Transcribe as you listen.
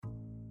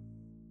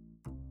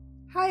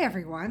Hi,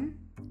 everyone.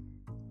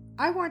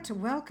 I want to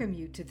welcome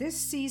you to this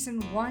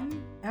Season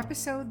 1,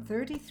 Episode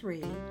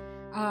 33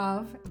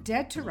 of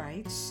Dead to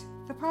Rights,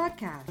 the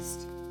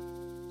podcast.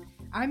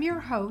 I'm your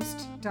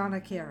host,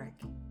 Donna Carrick.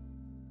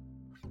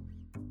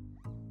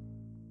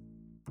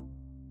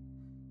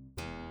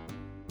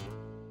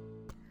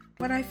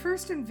 When I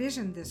first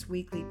envisioned this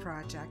weekly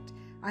project,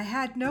 I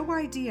had no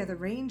idea the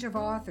range of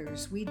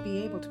authors we'd be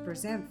able to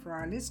present for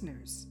our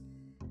listeners.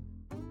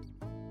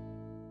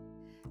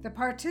 The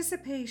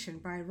participation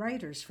by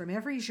writers from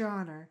every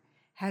genre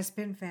has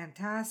been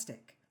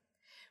fantastic.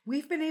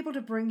 We've been able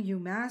to bring you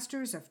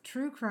masters of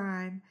true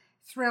crime,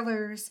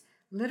 thrillers,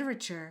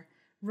 literature,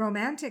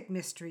 romantic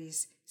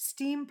mysteries,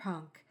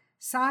 steampunk,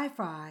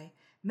 sci-fi,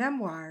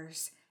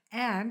 memoirs,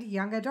 and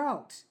young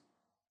adult.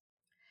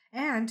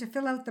 And to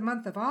fill out the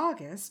month of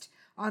August,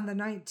 on the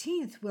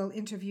 19th, we'll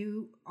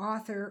interview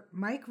author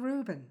Mike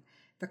Rubin,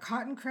 The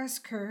Cotton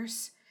Crest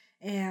Curse,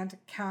 and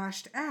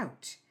Cashed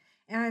Out.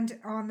 And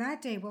on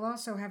that day, we'll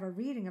also have a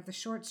reading of the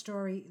short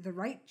story The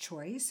Right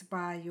Choice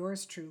by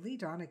yours truly,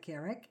 Donna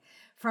Carrick,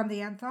 from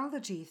the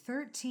anthology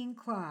 13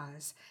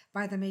 Claws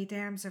by the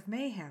Mesdames of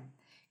Mayhem,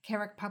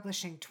 Carrick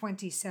Publishing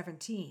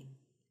 2017.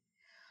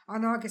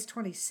 On August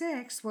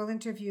 26th, we'll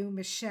interview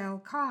Michelle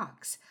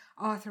Cox,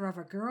 author of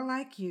A Girl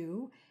Like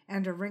You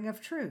and A Ring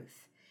of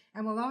Truth.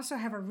 And we'll also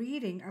have a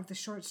reading of the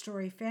short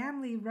story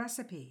Family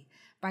Recipe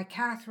by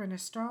Catherine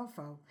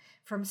Astolfo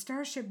from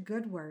Starship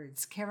Good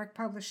Words, Carrick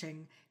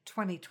Publishing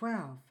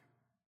 2012.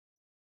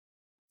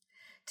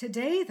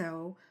 Today,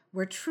 though,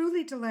 we're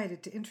truly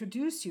delighted to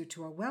introduce you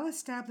to a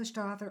well-established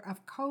author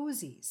of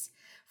cozies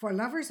for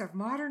lovers of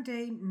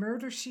modern-day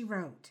Murder, She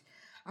Wrote.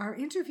 Our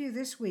interview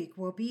this week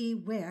will be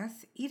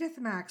with Edith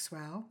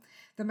Maxwell,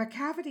 the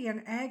Macavity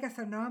and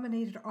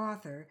Agatha-nominated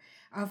author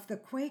of the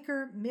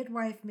Quaker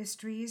Midwife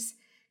Mysteries,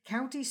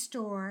 County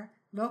Store,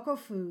 Local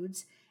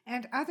Foods,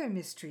 and other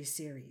mystery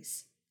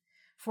series.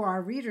 For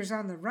our readers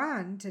on the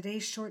run,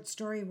 today's short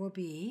story will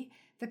be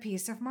The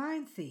Peace of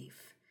Mind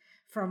Thief,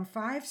 from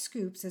 5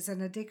 Scoops as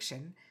an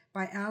Addiction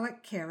by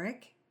Alec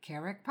Carrick,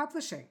 Carrick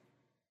Publishing.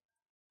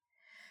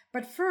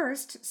 But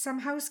first, some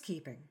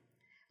housekeeping.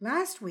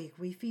 Last week,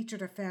 we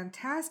featured a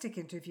fantastic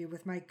interview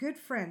with my good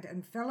friend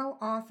and fellow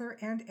author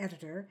and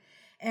editor,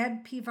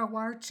 Ed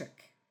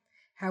Pivowarchuk.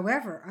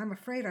 However, I'm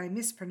afraid I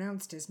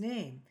mispronounced his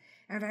name,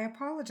 and I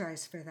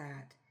apologize for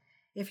that.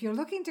 If you're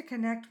looking to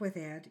connect with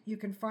Ed, you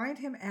can find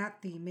him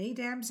at the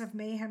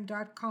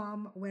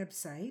mesdamesofmayhem.com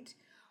website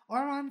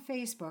or on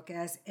Facebook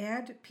as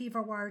Ed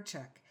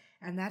Pivowarchuk,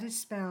 and that is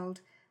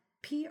spelled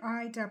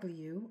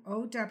Piwowarc,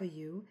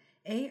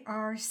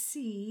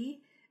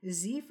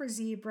 Z for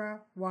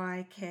zebra,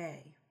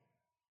 YK.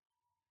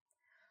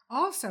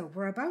 Also,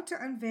 we're about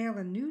to unveil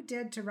a new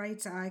Dead to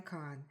Rights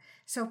icon,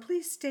 so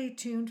please stay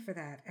tuned for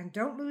that and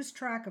don't lose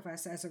track of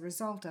us as a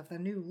result of the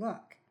new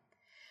look.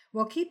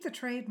 We'll keep the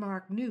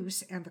trademark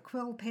noose and the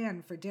quill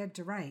pen for Dead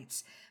to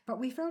Rights, but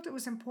we felt it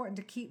was important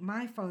to keep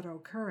my photo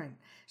current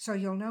so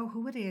you'll know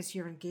who it is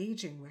you're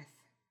engaging with.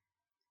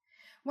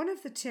 One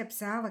of the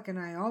tips Alec and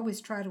I always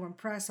try to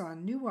impress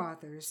on new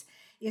authors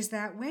is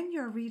that when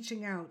you're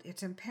reaching out,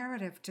 it's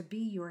imperative to be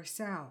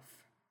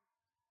yourself.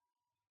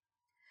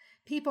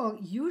 People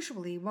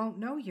usually won't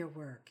know your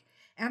work,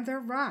 and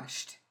they're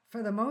rushed.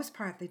 For the most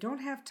part, they don't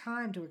have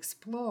time to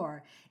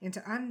explore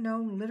into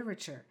unknown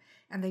literature,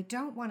 and they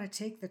don't want to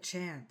take the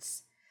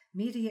chance.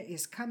 Media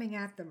is coming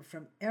at them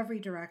from every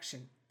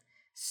direction.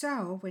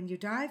 So, when you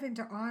dive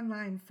into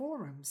online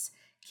forums,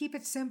 keep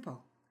it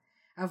simple.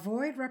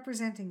 Avoid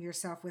representing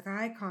yourself with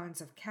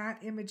icons of cat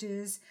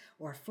images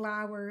or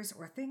flowers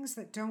or things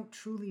that don't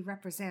truly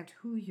represent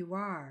who you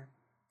are.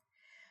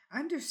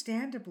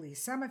 Understandably,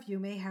 some of you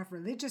may have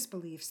religious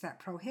beliefs that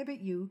prohibit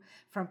you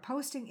from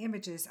posting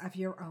images of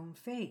your own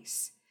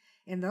face.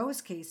 In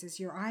those cases,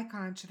 your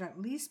icon should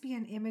at least be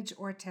an image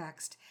or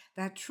text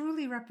that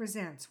truly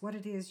represents what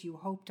it is you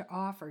hope to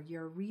offer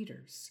your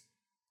readers.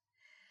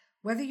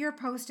 Whether you're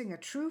posting a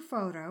true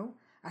photo,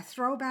 a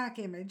throwback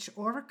image,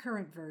 or a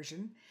current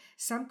version,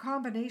 some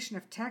combination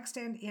of text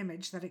and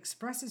image that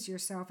expresses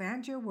yourself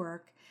and your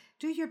work,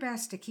 do your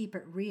best to keep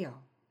it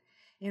real.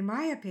 In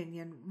my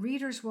opinion,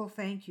 readers will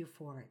thank you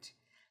for it.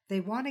 They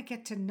want to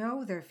get to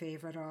know their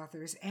favorite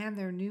authors and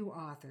their new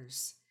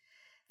authors.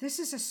 This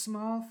is a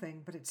small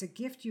thing, but it's a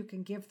gift you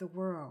can give the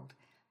world,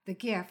 the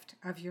gift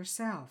of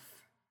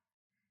yourself.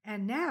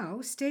 And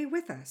now, stay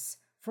with us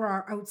for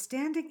our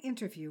outstanding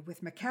interview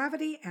with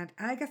Macavity and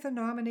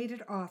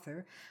Agatha-nominated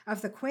author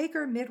of the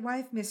Quaker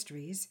Midwife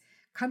Mysteries,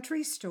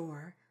 Country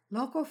Store,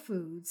 Local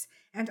Foods,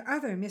 and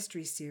other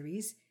mystery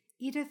series,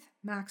 Edith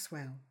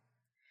Maxwell.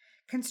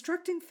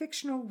 Constructing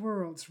fictional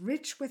worlds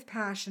rich with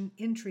passion,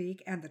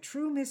 intrigue, and the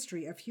true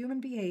mystery of human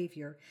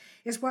behavior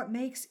is what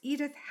makes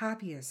Edith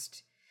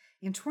happiest.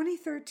 In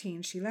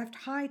 2013, she left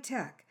high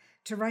tech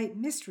to write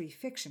mystery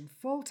fiction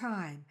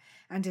full-time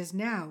and is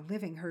now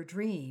living her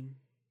dream.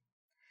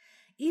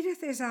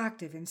 Edith is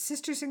active in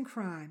Sisters in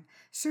Crime,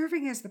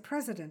 serving as the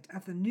president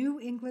of the New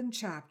England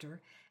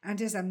chapter,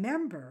 and is a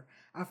member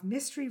of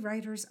Mystery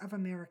Writers of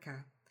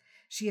America.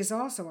 She is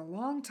also a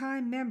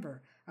longtime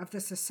member of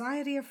the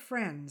Society of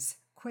Friends,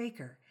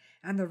 Quaker,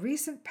 and the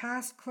recent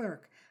past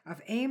clerk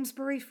of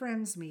Amesbury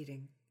Friends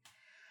Meeting.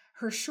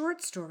 Her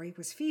short story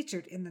was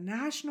featured in the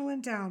National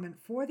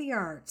Endowment for the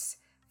Arts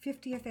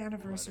 50th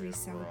Anniversary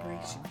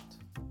Celebration.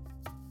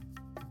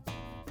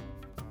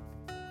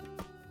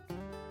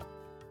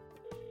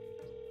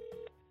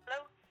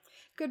 Hello.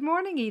 Good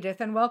morning, Edith,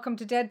 and welcome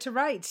to Dead to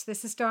Rights.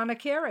 This is Donna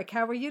Carrick.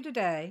 How are you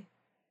today?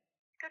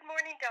 Good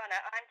morning,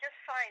 Donna. I'm just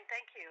fine,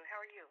 thank you. How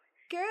are you?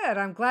 Good.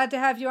 I'm glad to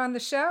have you on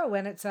the show.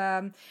 And it's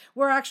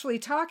we're actually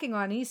talking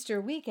on Easter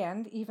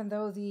weekend, even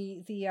though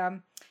the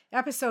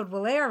episode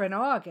will air in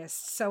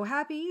August. So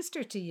happy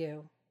Easter to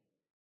you.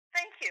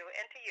 Thank you,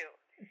 and to you.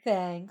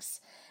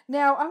 Thanks.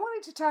 Now, I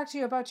wanted to talk to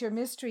you about your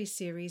mystery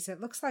series.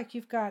 It looks like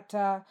you've got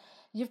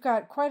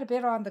quite a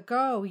bit on the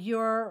go.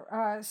 Your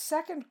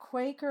second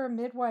Quaker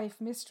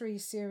Midwife mystery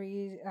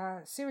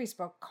series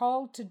book,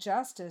 Called to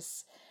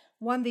Justice,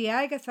 won the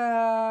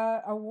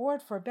Agatha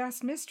Award for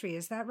Best Mystery.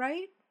 Is that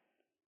right?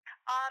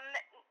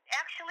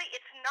 Actually,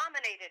 it's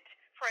nominated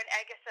for an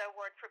Agatha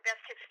Award for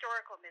Best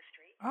Historical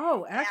Mystery.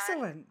 Oh,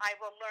 excellent. And I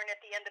will learn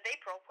at the end of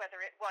April whether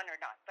it won or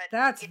not. But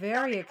that's it's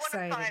very it's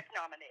exciting. One of 5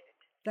 nominated.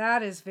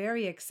 That is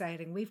very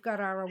exciting. We've got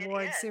our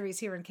award series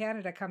here in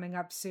Canada coming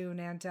up soon,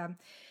 and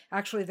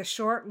actually the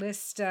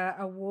shortlist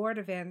award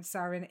events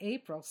are in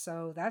April,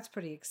 so that's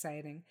pretty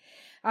exciting.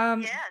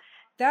 Yes.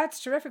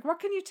 That's terrific. What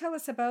can you tell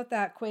us about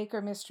that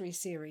Quaker Mystery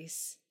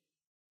Series?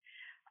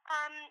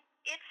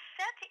 It's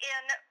set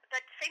in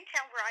the same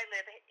town where I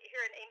live,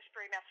 here in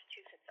Amesbury,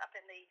 Massachusetts, up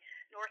in the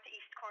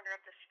northeast corner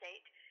of the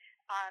state,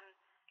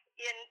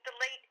 in the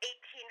late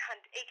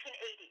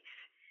 1880s.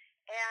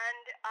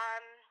 And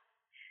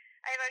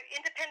I have an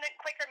independent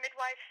Quaker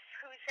midwife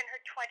who's in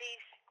her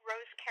 20s,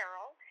 Rose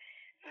Carroll,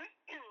 and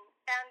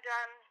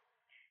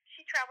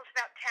she travels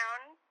about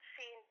town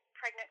seeing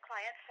pregnant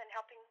clients and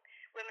helping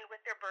women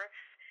with their births.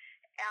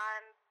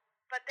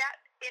 But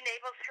that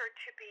enables her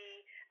to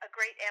be a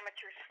great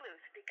amateur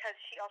sleuth because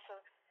she also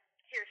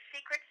hears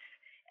secrets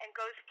and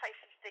goes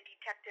places the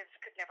detectives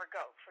could never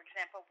go. For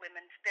example,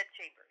 women's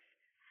bedchambers.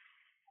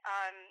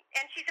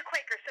 And she's a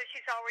Quaker, so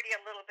she's already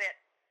a little bit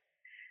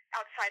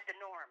outside the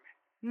norm.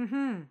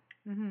 Mm-hmm.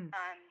 Mm-hmm.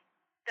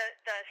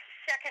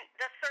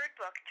 The third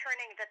book,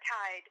 Turning the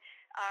Tide,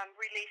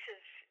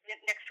 releases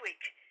next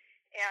week,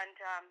 and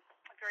I'm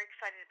very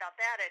excited about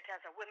that. It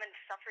has a women's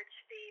suffrage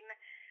theme.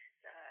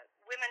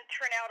 Women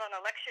turn out on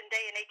Election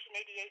Day in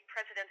 1888,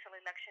 presidential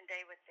election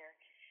day, with their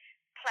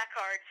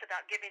placards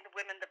about giving the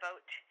women the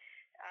vote.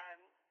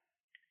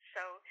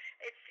 So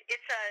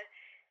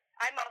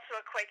I'm also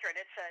a Quaker, and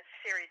it's a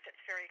series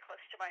that's very close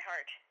to my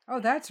heart. Oh,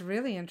 that's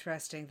really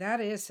interesting.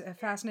 That is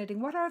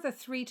fascinating. What are the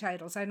 3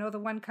 titles? I know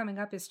the one coming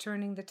up is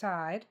Turning the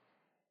Tide.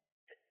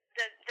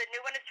 The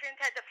new one is Turning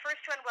the Tide. The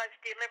first one was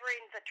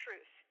Delivering the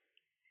Truth.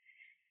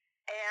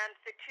 And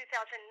the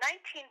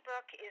 2019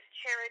 book is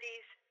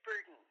Charity's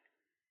Burden.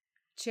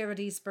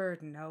 Charity's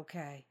Burden,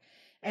 okay.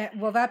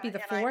 Will that be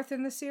the 4th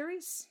in the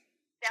series?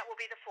 That will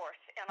be the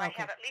 4th, and okay. I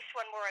have at least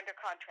one more under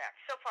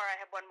contract. So far, I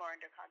have one more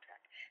under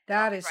contract.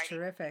 That is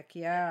terrific.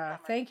 Yeah,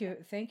 thank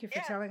you for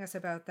telling us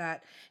about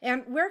that.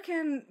 And where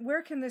can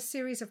this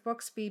series of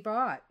books be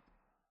bought?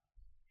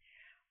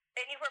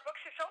 Anywhere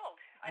books are sold.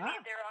 I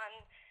mean, they're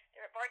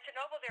at Barnes and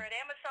Noble, they're at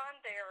Amazon,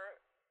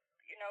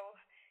 you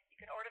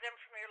can order them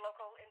from your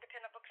local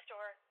independent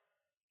bookstore.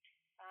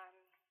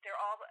 They're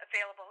all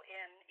available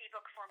in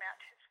ebook format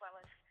as well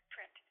as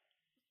print.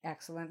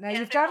 Excellent. Now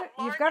you've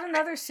got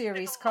another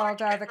series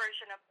called the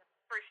version of the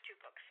first 2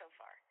 books so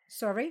far.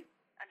 Sorry?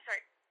 I'm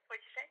sorry. What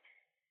did you say?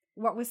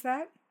 What was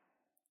that?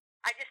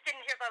 I just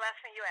didn't hear the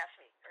last thing you asked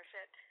me, or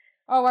said.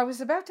 Oh, I was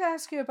about to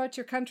ask you about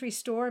your country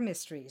store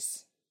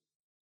mysteries.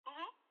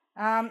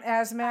 Mm-hmm.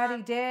 As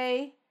Maddie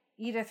Day,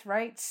 Edith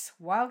writes,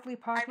 wildly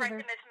popular. I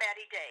write them as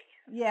Maddie Day.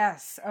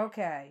 Yes.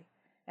 Okay.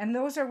 And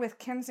those are with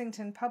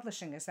Kensington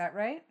Publishing. Is that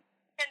right?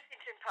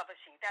 Kensington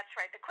Publishing. That's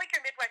right. The Quaker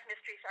Midwife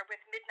Mysteries are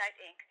with Midnight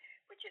Inc.,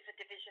 which is a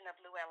division of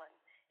Llewellyn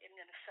in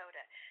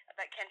Minnesota.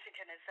 But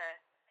Kensington is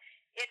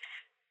it's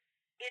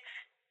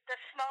the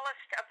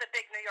smallest of the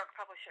big New York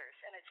publishers,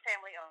 and it's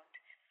family owned.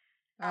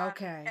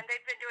 Okay. And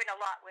they've been doing a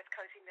lot with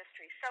cozy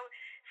mysteries.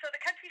 So the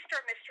country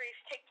store mysteries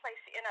take place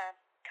in a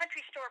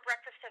country store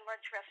breakfast and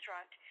lunch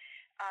restaurant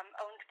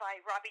owned by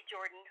Robbie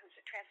Jordan, who's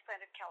a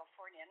transplanted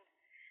Californian,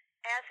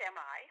 as am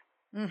I.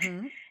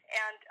 Mm-hmm.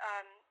 And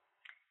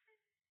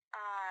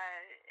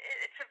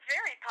it's a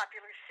very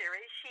popular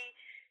series. She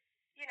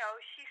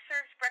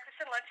serves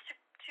breakfast and lunch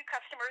to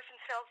customers and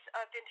sells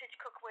vintage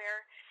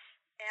cookware,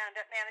 and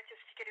manages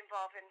to get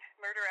involved in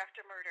murder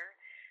after murder.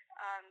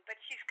 But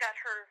she's got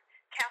her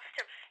cast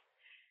of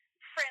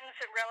friends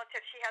and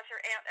relatives. She has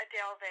her Aunt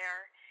Adele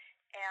there,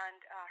 and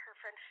her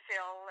friend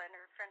Phil and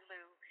her friend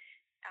Lou,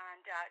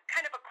 and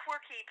kind of a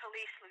quirky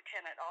police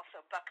lieutenant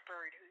also, Buck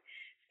Bird,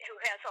 who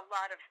has a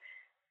lot of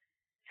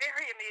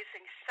very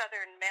amusing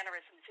Southern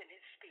mannerisms in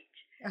his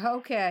speech.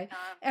 Okay.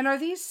 And are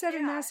these set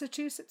in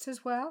Massachusetts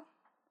as well?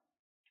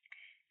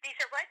 These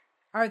are what?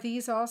 Are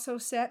these also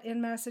set in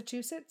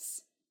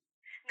Massachusetts?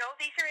 No,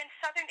 these are in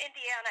southern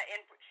Indiana in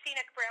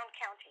scenic Brown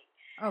County.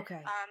 Okay.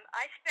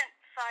 I spent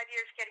 5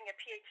 years getting a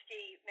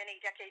PhD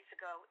many decades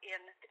ago in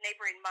the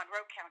neighboring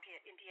Monroe County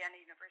at Indiana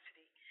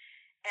University.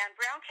 And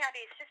Brown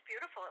County is just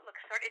beautiful. It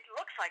looks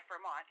like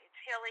Vermont. It's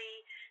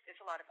hilly.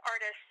 There's a lot of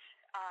artists,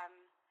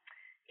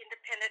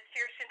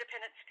 fierce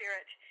independent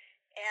spirit,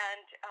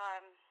 and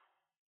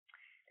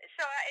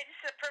so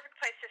it's a perfect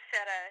place to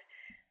set a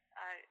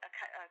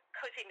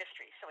cozy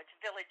mystery. So it's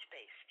village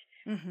based,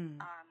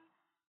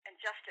 and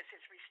justice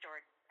is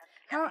restored.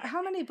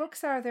 How many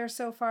books are there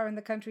so far in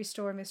the Country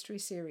Store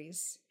Mystery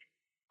Series?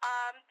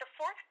 The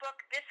fourth book,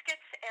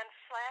 Biscuits and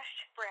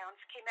Slashed Browns,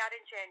 came out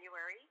in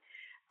January.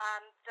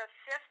 The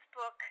fifth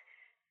book,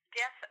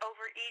 Death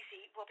Over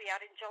Easy, will be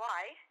out in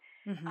July,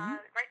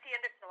 right at the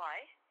end of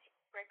July,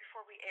 right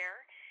before we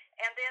air.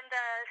 And then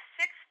the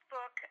sixth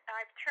book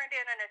I've turned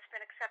in and it's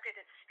been accepted.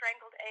 It's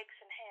Strangled Eggs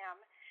and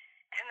Ham,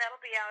 and that'll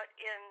be out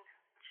in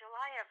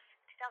July of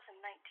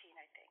 2019,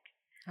 I think.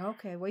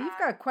 Okay, well,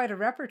 you've got quite a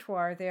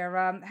repertoire there.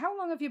 How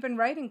long have you been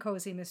writing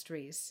cozy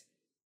mysteries?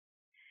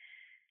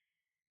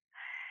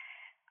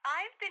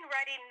 I've been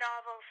writing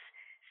novels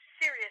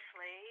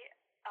seriously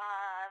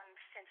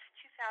since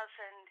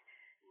 2009,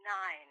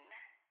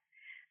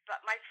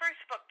 but my first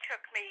book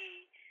took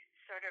me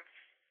sort of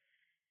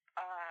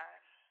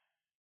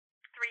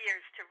 3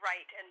 years to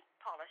write and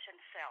polish and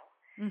sell.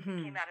 It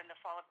came out in the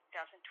fall of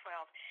 2012,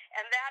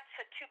 and that's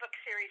a 2-book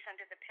series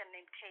under the pen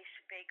name Tace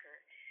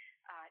Baker,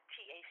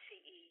 Tace,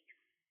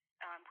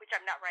 which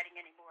I'm not writing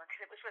anymore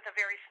because it was with a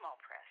very small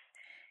press.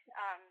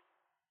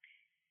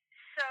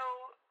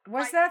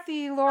 Was that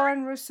the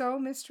Lauren Rousseau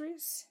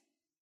Mysteries?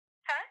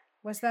 Huh?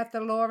 Was that the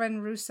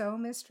Lauren Rousseau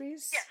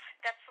Mysteries? Yes,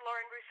 that's the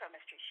Lauren Rousseau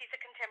Mysteries. She's a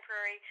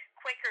contemporary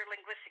Quaker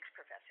linguistics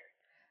professor.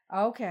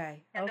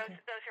 Okay. And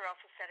those are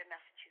also set in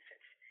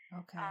Massachusetts.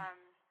 Okay.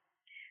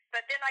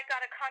 But then I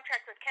got a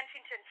contract with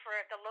Kensington for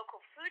the local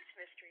foods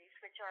mysteries,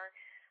 which are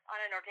on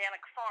an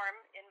organic farm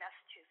in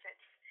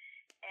Massachusetts.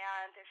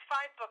 And there's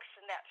 5 books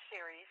in that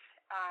series.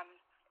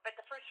 But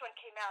the first one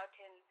came out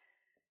in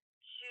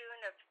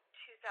June of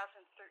 2013,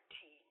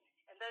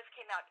 and those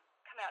come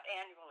out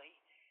annually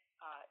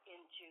in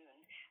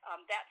June.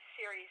 That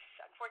series,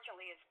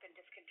 unfortunately, has been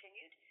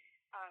discontinued.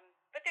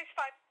 But there's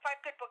five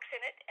good books in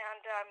it,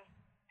 and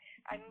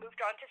I moved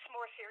on to some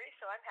more series,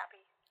 so I'm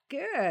happy.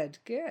 Good.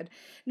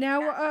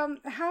 Now,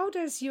 how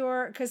does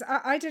because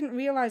I didn't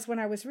realize when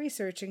I was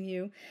researching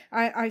you,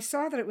 I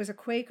saw that it was a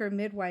Quaker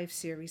midwife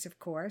series, of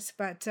course,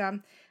 but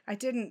I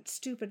didn't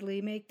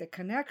stupidly make the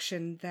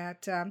connection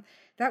that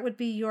that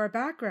would be your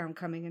background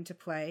coming into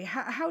play.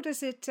 How does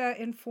it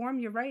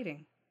inform your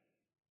writing?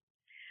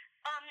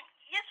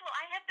 Yes, well,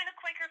 I have been a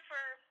Quaker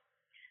for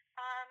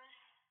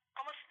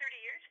almost 30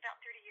 years, about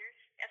 30 years,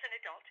 as an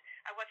adult.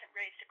 I wasn't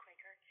raised a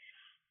Quaker.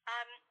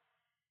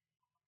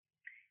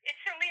 It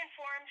certainly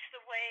informs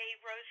the way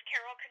Rose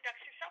Carroll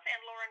conducts herself,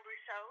 and Lauren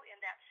Rousseau in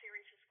that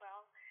series as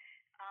well.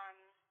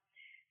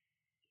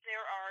 There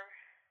are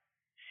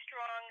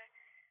strong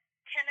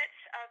tenets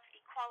of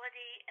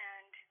equality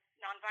and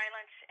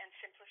nonviolence and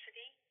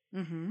simplicity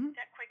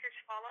that Quakers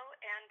follow,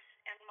 and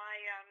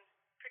my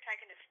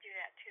protagonists do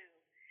that too.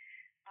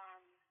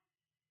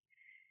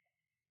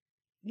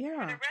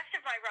 For the rest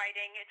of my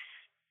writing, it's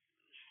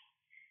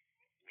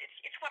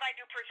what I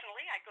do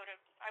personally. I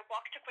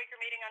walk to Quaker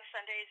meeting on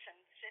Sundays and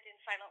sit in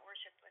silent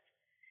worship with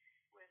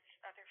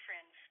other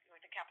friends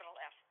with a capital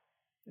F.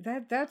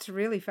 That's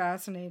really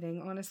fascinating,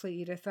 honestly,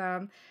 Edith.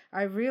 I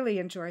really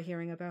enjoy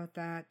hearing about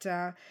that.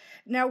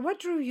 Now,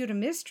 what drew you to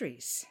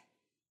mysteries?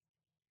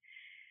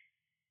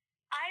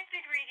 I've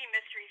been reading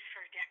mysteries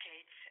for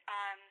decades.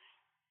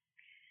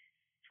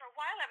 For a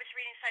while, I was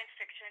reading science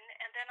fiction,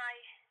 and then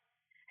I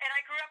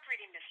grew up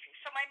reading mysteries.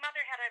 So my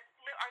mother had our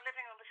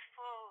living room was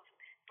full of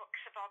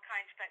books of all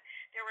kinds, but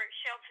there were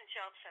shelves and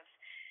shelves of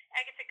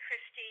Agatha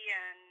Christie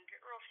and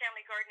Earl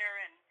Stanley Gardner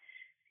and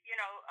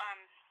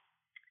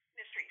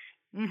mysteries,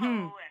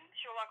 Poe and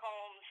Sherlock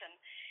Holmes, and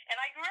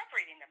I grew up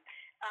reading them.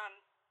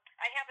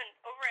 I have an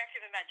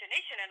overactive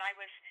imagination, and I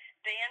was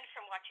banned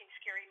from watching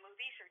scary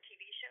movies or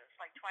TV shows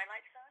like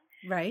Twilight Zone.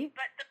 Right.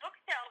 But the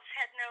bookshelves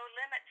had no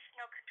limits,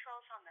 no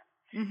controls on them.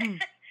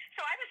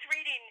 So I was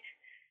reading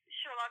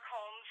Sherlock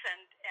Holmes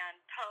and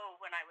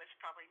Poe when I was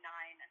probably 9.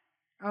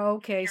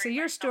 Okay, so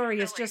your story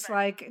is just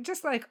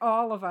like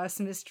all of us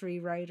mystery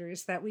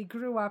writers, that we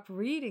grew up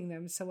reading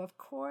them, so of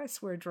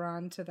course we're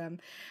drawn to them.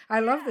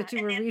 I love that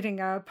you were reading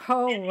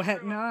Poe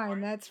at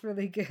 9. That's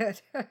really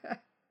good.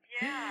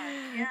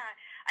 Yeah.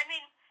 I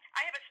mean,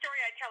 I have a story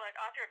I tell at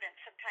author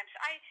events sometimes.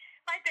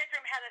 My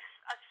bedroom had a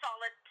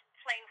solid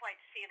plain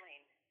white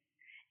ceiling,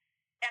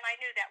 and I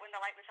knew that when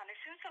the light was on.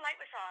 As soon as the light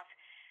was off,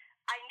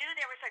 I knew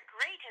there was a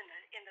grate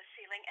in the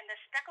ceiling, and the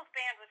speckled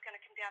band was going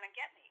to come down and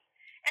get me.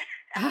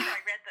 After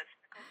I read the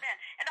speckled band,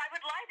 and I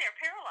would lie there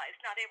paralyzed,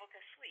 not able to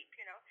sleep.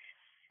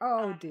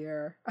 Oh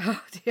dear.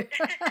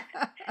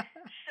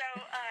 So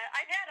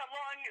I've had a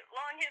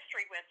long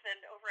history with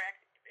an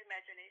overactive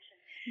imagination.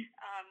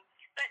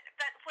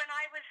 But when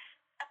I was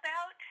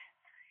about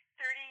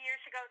 30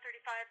 years ago,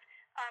 35,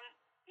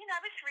 I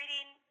was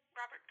reading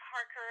Robert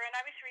Parker, and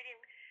I was reading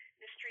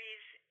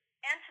mysteries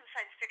and some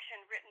science fiction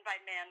written by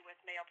men with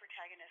male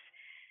protagonists.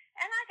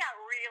 And I got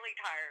really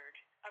tired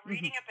of Hmm.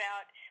 reading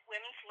about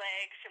women's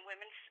legs and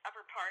women's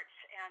upper parts,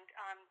 and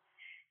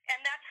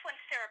that's when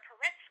Sarah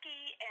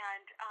Paretsky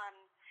and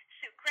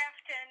Sue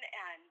Grafton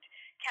and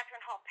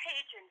Catherine Hall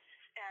Page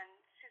and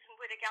Susan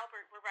Wittig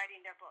Albert were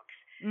writing their books.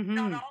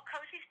 Not Hmm. all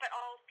cozies, but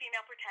all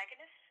female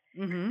protagonists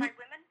written Hmm. by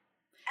women.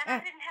 And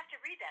I didn't have to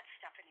read that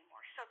stuff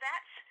anymore. So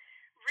that's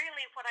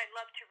really what I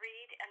love to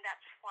read, and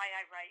that's why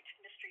I write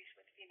mysteries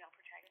with female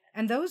protagonists.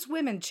 And those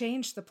women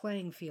changed the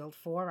playing field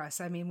for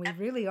us. I mean, we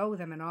really Absolutely. owe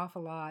them an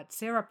awful lot.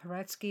 Sarah Yep.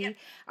 Paretsky,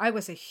 I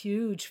was a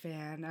huge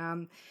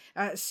fan.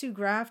 Sue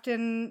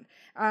Grafton,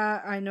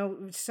 I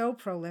know, so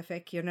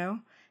prolific,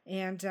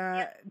 and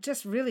Yep.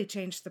 just really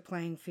changed the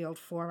playing field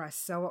for us.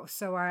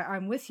 So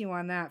I'm with you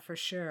on that for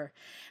sure.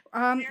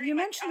 Very You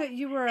much. mentioned that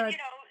you were And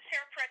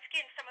Sarah Paretsky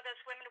and some of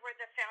those women were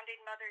the founding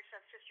mothers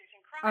of Sisters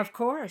in of Crime.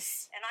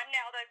 course. And I'm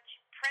now the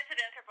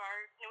president of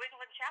our New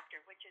England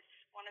chapter, which is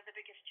one of the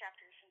biggest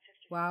chapters in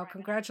Sisters in Wow, Crime. And I'm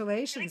really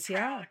congratulations.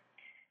 Yeah.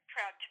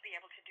 proud to be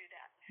able to do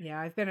that.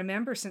 Yeah, I've been a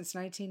member since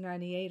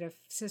 1998 of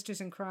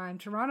Sisters in Crime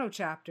Toronto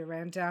chapter,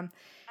 and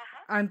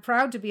Uh-huh. I'm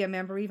proud to be a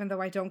member, even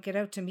though I don't get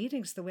out to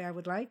meetings the way I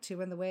would like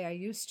to and the way I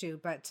used to.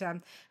 But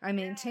I Yeah.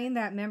 maintain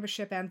that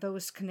membership and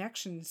those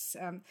connections.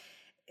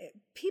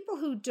 People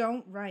who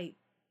don't write,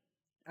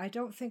 I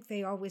don't think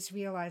they always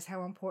realize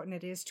how important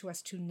it is to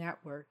us to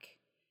network.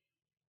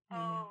 You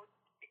know. Oh,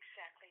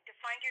 exactly. To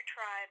find your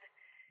tribe,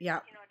 Yeah.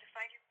 to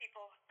find your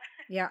people.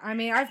 Yeah, I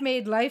mean, And I've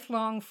made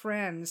lifelong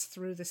friends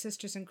through the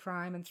Sisters in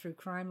Crime and through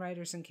Crime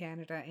Writers in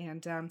Canada,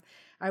 and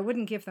I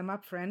wouldn't give them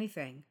up for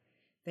anything.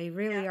 They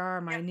really yeah,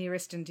 are my yeah.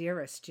 nearest and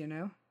dearest.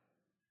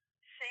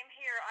 Same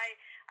here.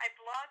 I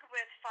blog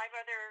with 5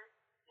 other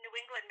New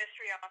England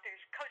mystery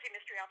authors, cozy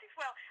mystery authors.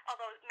 Well,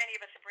 although many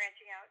of us are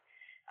branching out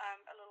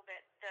a little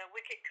bit, the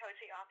wicked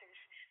cozy authors.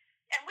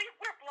 And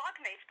we're blog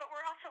mates, but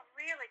we're also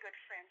really good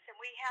friends. And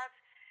we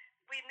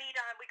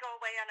go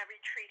away on a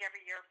retreat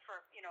every year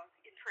for,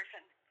 in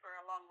person for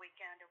a long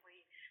weekend. And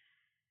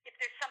if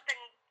there's something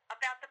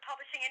about the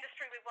publishing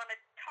industry we want to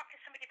talk to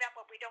somebody about,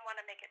 but we don't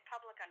want to make it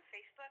public on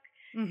Facebook,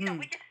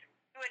 Mm-hmm. we just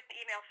do an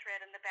email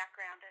thread in the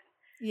background and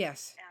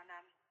Yes.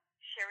 and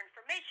share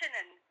information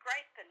and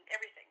gripe and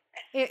everything.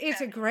 It's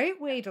It's a fabulous.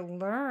 great way to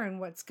learn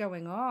what's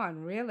going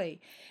on,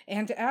 really,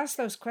 and to ask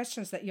Yeah, those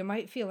questions that you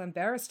might feel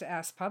embarrassed to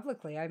ask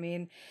publicly. I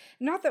mean,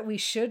 not that we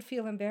should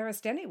feel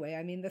embarrassed anyway.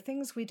 I mean, the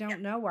things we yeah.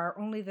 don't know are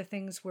only the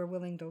things we're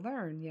willing to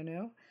learn.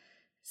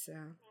 So.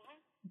 Mm-hmm.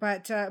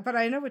 But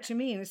I know what you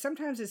mean.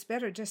 Sometimes it's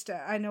better just to,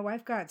 I know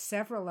I've got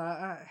several,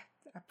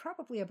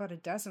 probably about a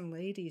dozen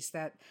ladies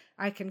that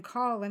I can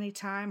call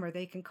anytime or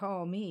they can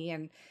call me,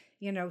 and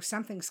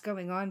something's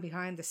going on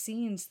behind the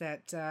scenes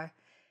that they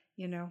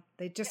Yeah.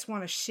 just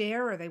want to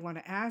share or they want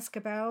to ask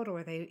about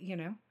or they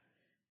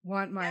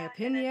want my Yeah,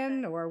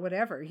 opinion or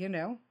whatever. and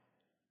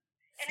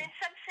So in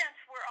some sense,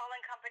 we're all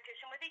in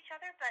competition with each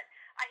other. But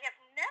I have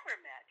never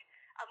met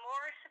a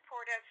more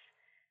supportive,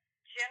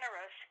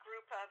 generous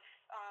group of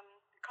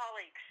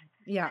colleagues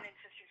yeah, than in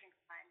Sisters in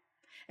Crime.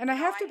 and I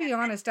have I to be had men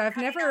honest, I've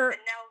coming up, never.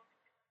 and now,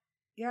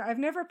 Yeah, I've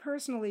never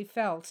personally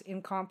felt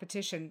in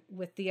competition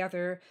with the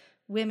other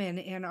women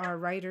in no, our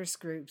writers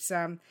groups.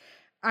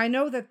 I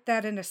know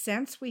that in a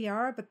sense we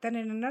are, but then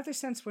in another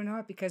sense we're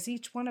not because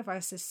each one of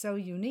us is so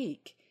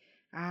unique.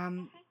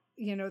 Um,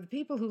 mm-hmm. the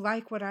people who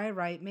like what I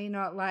write may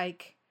not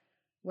like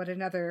what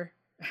another,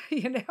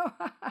 you know.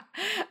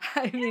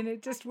 I Yeah, mean,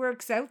 it just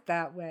works out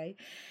that way.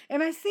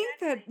 And I think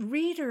that exactly.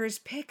 readers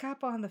pick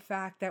up on the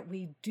fact that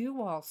we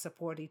do all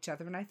support each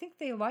other, and I think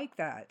they like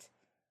that.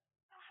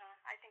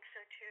 I think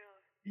so too.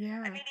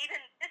 I Yeah. mean, even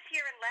this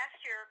year and last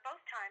year,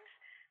 both times,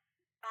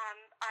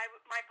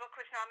 my book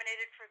was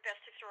nominated for Best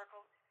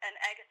Historical, an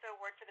Agatha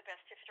Award for the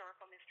Best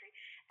Historical Mystery,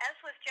 as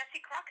was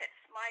Jessie Crockett's,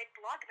 my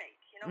blogmate,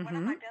 one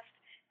of Mm-hmm. my best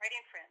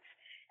writing friends.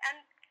 And,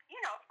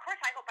 of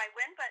course I hope I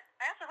win, but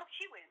I also hope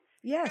she wins.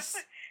 Yes.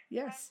 um,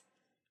 Yes.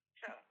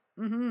 so,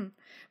 Mm-hmm.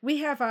 We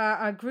have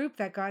a group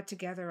that got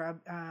together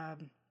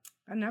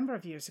a number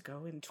of years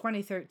ago, in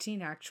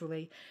 2013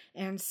 actually,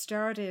 and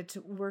started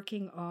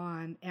working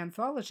on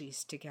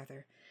anthologies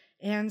together.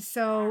 And uh,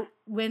 so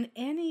when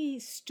any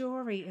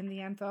story in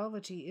the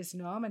anthology is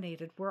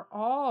nominated, we're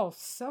all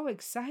so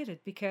excited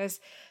because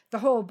the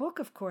whole book,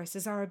 of course,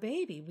 is our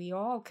baby. We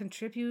all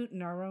contribute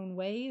in our own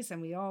ways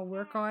and we all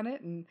work mm, on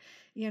it, and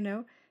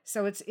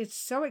so it's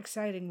so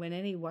exciting when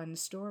any one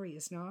story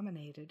is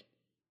nominated.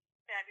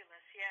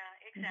 fabulous. Yeah,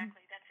 Mm-hmm.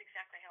 exactly. That's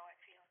exactly how I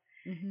feel.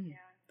 Mm-hmm.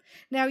 Yeah.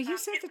 Now, you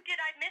said Did, that did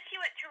I miss you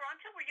at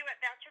Toronto? Were you at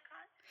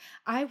VoucherCon?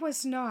 I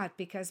was not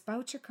because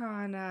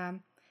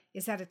BoucherCon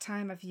is at a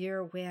time of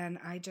year when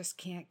I just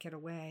can't get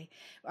away.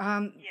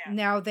 Yeah.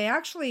 Now, they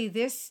actually,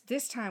 this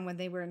time when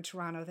they were in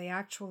Toronto, they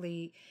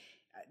actually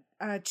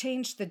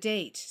changed the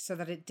date so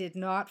that it did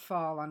not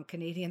fall on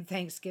Canadian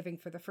Thanksgiving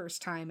for the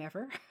first time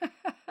ever.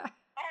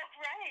 Oh,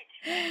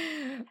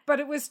 right. But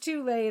it was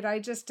too late. I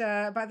just,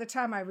 by the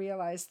time I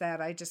realized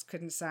that, I just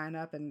couldn't sign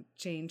up and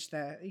change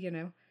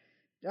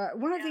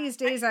One of Yeah. these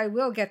days I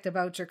will get to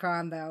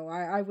BoucherCon, though.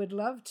 I would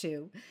love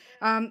to.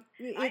 I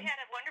had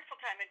a wonderful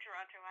time in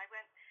Toronto. I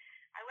went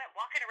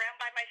walking around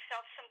by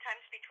myself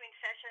sometimes between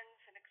sessions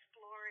and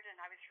explored, and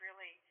I was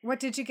really What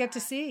did you get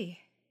to uh, see?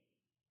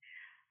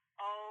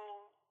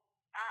 oh,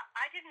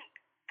 I didn't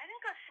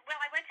go. Well,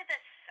 I went to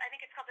this. I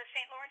think it's called the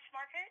St. Lawrence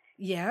Market.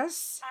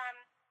 Yes. Um,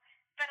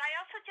 but I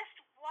also just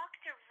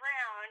walked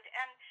around,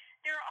 and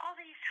there are all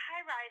these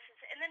high rises,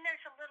 and then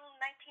there's a little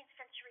 19th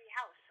century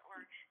house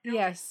or building,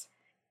 Yes.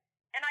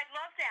 and I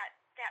love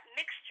that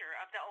mixture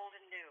of the old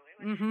and new. It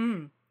was, Mm-hmm.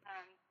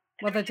 and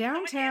Well, there the was just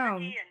so much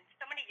energy downtown. and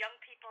so many young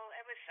people.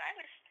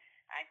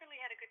 I really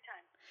had a good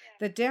time. Yeah.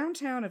 The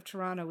downtown of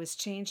Toronto is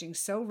changing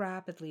so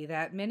rapidly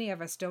that many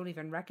of us don't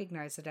even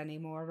recognize it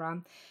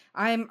anymore.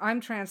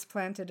 I'm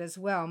transplanted as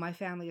well. My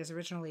family is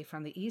originally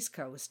from the East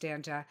Coast,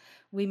 and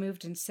we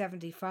moved in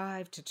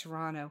 '75 to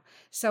Toronto.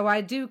 So I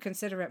do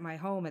consider it my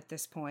home at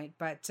this point.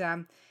 But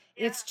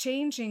it's Yeah.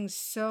 changing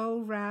so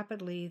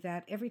rapidly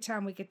that every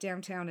time we get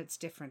downtown, it's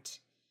different.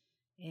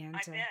 And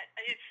I bet.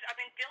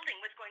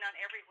 Building was going on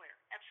everywhere,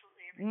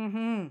 absolutely everywhere.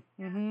 mm-hmm,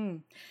 Yeah. mm-hmm,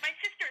 My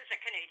sister is a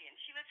Canadian.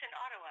 She lives in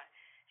Ottawa.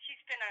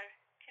 She's been a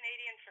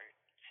Canadian for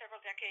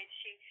several decades.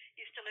 She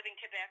used to live in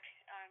Quebec,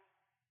 and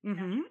now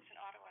mm-hmm. she lives in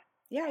Ottawa.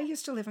 Yeah, I Yeah.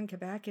 used to live in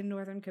Quebec, in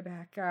northern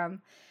Quebec.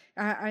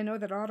 I know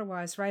that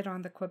Ottawa is right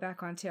on the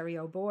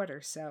Quebec-Ontario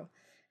border, so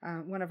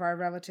one of our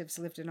relatives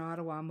lived in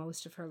Ottawa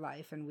most of her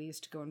life, and we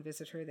used to go and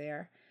visit her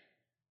there.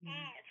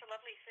 Yeah. It's a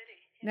lovely city.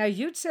 Now, Yeah.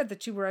 you'd said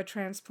that you were a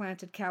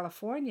transplanted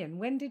Californian.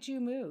 When did you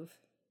move?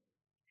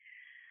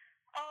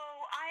 Oh,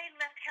 I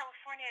left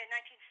California in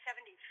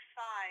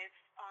 1975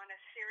 on a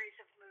series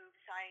of moves.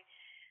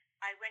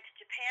 I went to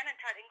Japan and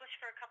taught English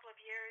for a couple of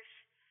years,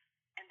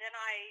 and then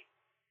I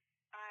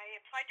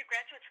applied to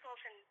graduate schools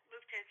and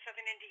moved to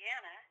Southern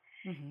Indiana.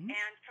 Mm-hmm.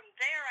 And from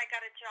there, I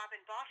got a job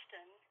in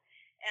Boston,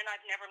 and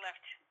I've never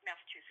left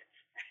Massachusetts.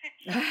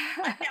 So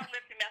I've now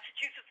lived in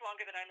Massachusetts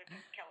longer than I lived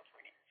in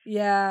California.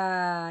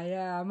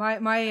 Yeah. My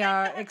But I still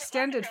have lots of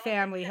extended relatives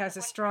family that has have a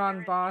one brother strong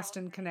in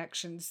Boston California.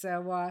 connection.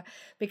 So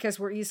because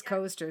we're East Yeah.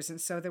 Coasters, and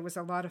so there was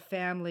a lot of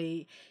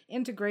family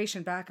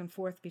integration back and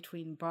forth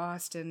between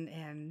Boston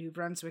and New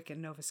Brunswick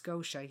and Nova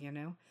Scotia. You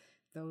know,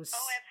 those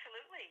Oh,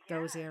 absolutely.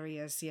 those Yeah.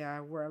 areas, yeah,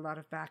 were a lot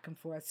of back and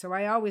forth. So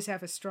I always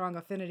have a strong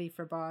affinity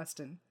for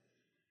Boston.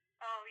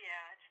 Oh,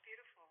 yeah. It's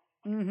beautiful.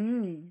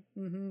 Wonderful city.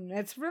 Mm-hmm.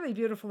 It's really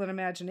beautiful in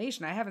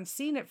imagination. I haven't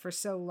seen it for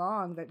so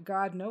long that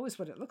God knows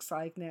what it looks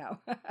like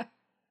now.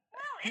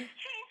 Well, it's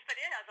changed, but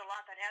it has a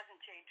lot that hasn't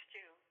changed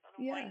too. The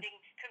Yeah, winding,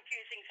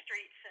 confusing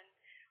streets and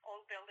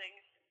old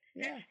buildings.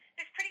 There's yeah,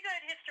 there's pretty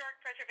good historic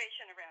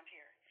preservation around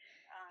here.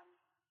 Um,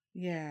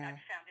 yeah.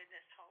 I've found in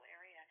this whole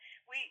area.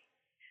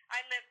 I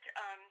lived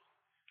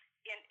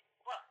in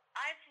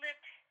I've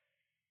lived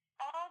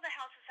all the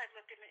houses I've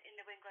lived in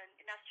New England,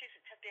 in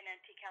Massachusetts, have been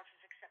antique houses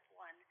except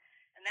one,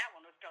 and that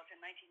one was built in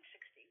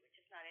 1960, which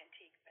is not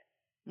antique, but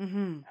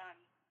Mm-hmm. um,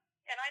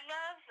 and I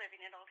love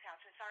living in old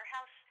houses.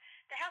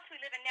 The house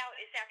we live in now,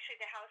 is actually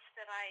the house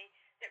that my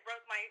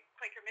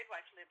Quaker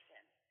midwife lives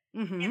in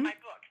Mm-hmm. my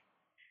book,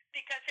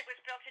 because it was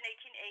built in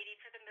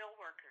 1880 for the mill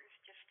workers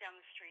just down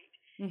the street.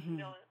 The Mm-hmm.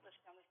 mill was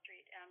down the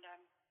street, and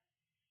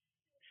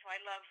so I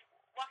love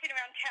walking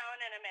around town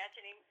and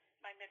imagining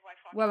my midwife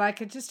walking Well, I around.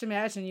 could just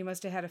imagine you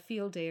must have had a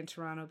field day in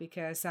Toronto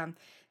because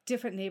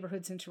different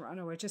neighborhoods in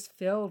Toronto are just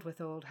filled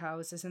with old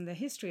houses, and the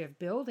history of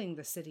building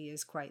the city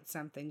is quite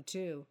something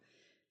too.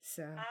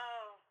 So.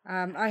 Oh,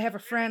 I have a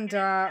really friend get into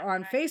that on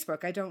when I.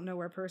 Facebook. I don't know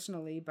her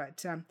personally,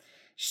 but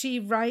she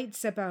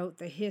writes about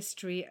the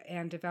history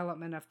and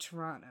development of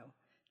Toronto.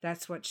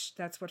 That's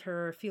what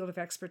her field of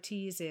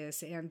expertise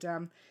is,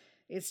 and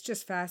it's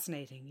just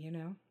fascinating, you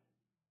know.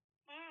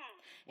 Mm,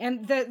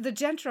 And the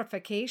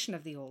gentrification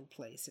of the old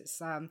places.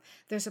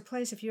 There's a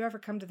place, if you ever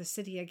come to the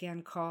city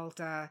again, called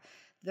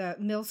the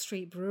Mill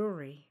Street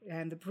Brewery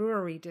and the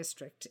Brewery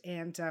District,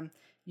 and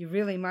you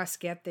really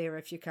must get there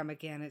if you come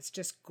again. It's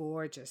just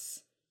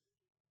gorgeous.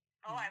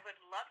 oh, I would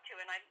love to,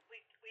 and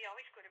we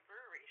always go to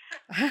breweries.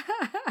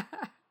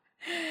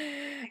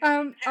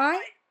 um, In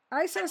fact,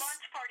 I I my saw.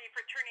 launch party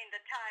for Turning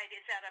the Tide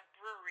is at a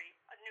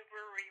new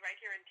brewery right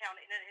here in town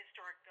in an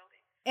historic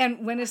building And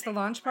when is on the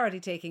April launch party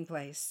 11th. taking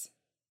place?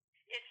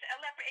 It's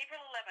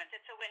April 11th.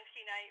 It's a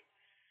Wednesday night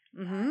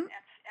Mm-hmm.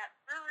 at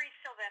Brewery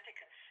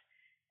Sylvaticus,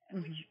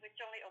 Mm-hmm. which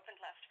only opened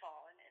last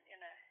fall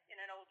in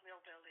an old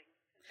mill building.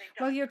 They've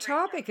done Well, a your great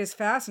job topic with is it.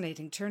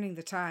 fascinating, turning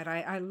the tide.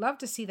 I love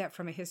to see that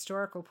from a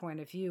historical point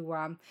of view.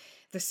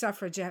 The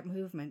suffragette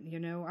movement, you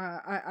know,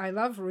 I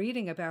love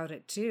reading about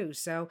it too.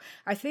 So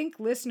I think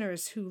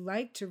listeners who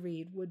like to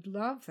read would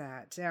love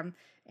that.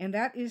 And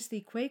that is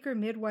the Quaker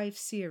Midwife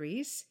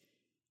series.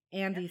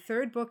 And Yes, the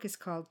third book is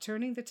called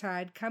Turning the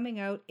Tide, coming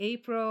out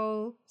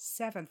April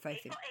 7th, I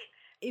think. April 8th.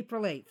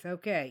 April 8th.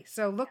 Okay.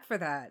 So look Yeah, for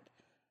that.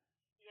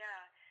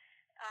 yeah.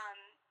 Um,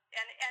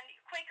 and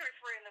Quakers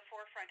were in the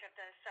forefront of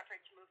the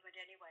suffrage movement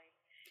anyway.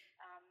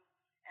 Um,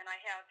 and I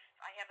have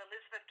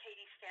Elizabeth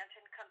Cady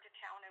Stanton come to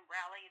town and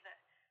rally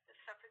the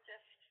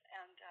suffragists,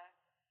 and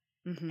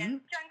Mm-hmm. And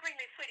John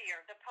Greenleaf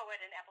Whittier, the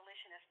poet and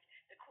abolitionist,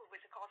 who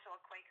was also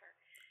a Quaker,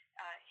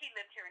 he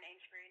lived here in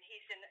Amesbury, and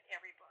he's in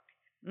every book.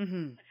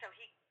 Mm-hmm. And so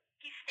he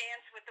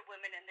stands with the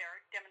women in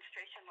their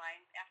demonstration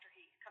line after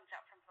he comes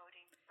out from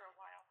voting for a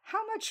while.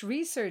 How much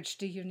research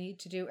do you need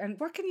to do? And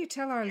what can you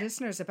tell our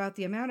listeners about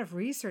the amount of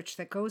research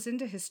that goes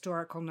into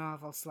historical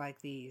novels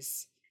like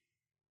these?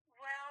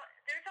 Well,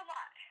 there's a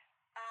lot.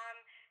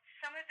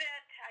 Some of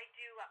it I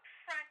do up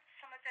front.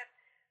 Some of it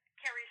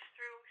carries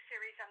through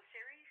series on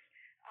series.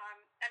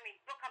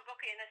 Book on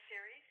book in a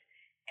series.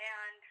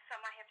 And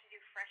some I have to do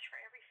fresh for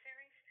every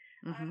series.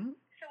 Mm-hmm.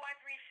 So I've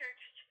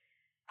researched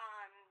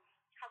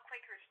how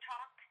Quakers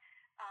talk,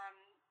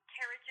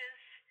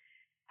 carriages,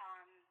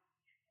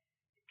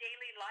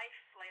 daily life,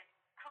 like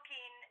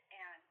cooking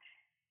and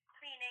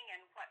cleaning,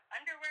 and what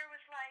underwear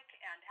was like,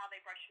 and how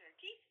they brush their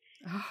teeth.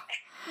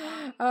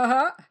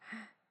 Uh-huh.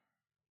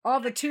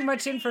 All the too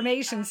much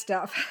information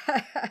stuff.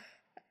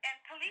 And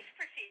police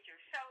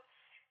procedures. So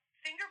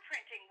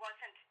fingerprinting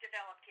wasn't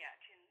developed yet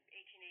in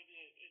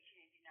 1888,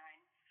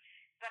 1889.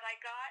 But I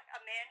got a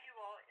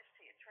manual, it's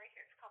right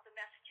here, it's called the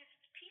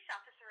Massachusetts Peace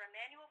Officer, a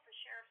manual for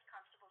sheriffs,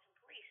 constables, and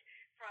police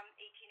from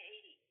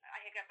 1880.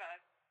 I have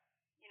a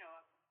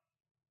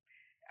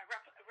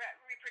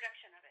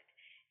reproduction of it.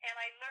 And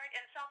I learned,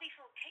 and it's all these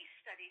little case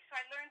studies, so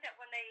I learned that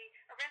when they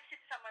arrested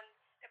someone,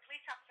 the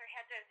police officer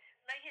had to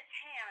lay his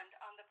hand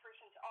on the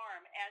person's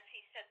arm as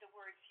he said the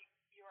words,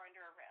 "You're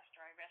under arrest,"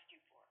 or "I arrest you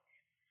for."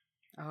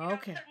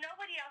 Okay. So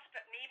nobody else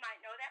but me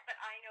might know that, but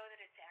I know that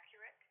it's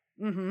accurate.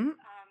 Mm-hmm.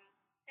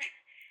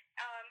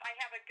 I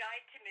have a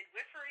guide to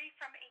midwifery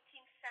from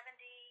 1870.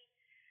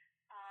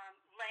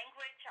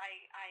 Language,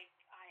 I'm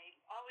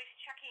always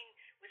checking,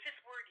 was this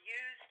word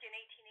used in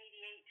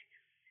 1888?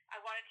 I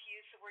wanted to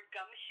use the word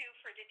gumshoe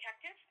for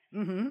detective.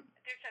 Mm-hmm.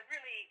 There's a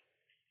really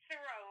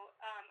thorough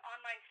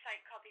online site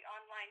called the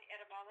Online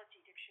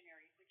Etymology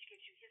Dictionary, which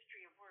gives you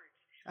history of words.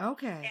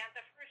 Okay. And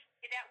that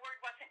word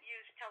wasn't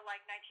used till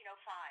like 1905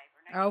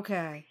 or 1903.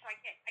 Okay. So I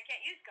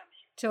can't use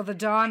gumshoe. Till the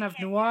dawn of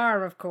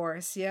noir, of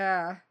course.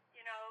 Yeah.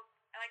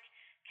 Like,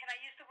 can I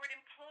use the word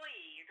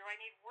employee, or do I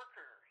need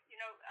worker?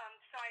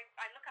 So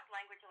I look up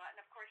language a lot, and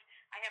of course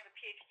I have a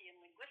PhD in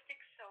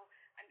linguistics, so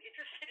I'm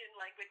interested in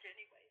language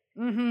anyway.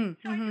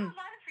 Mm-hmm. So I do a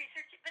lot of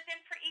research, but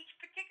then for each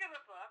particular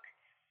book,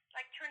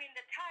 like Turning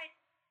the Tide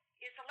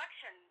is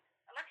election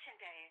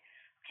day.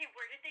 Okay,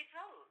 where did they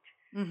vote?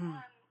 Mm-hmm.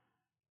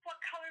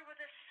 What color were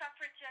the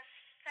suffragist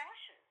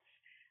sashes?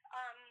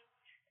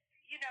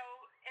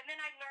 And then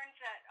I learned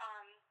that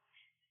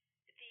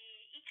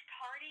each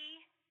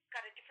party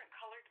got a different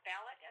colored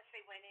ballot as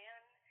they went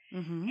in,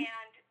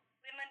 and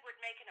women would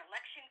make an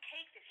election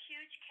cake, this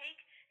huge cake,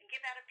 and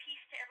give out a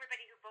piece to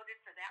everybody who voted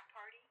for that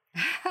party.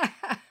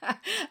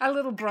 A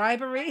little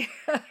bribery.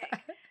 So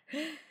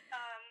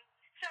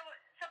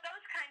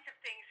those kinds of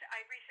things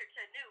I researched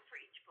anew for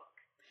each book.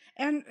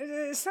 And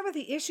some of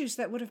the issues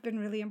that would have been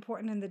really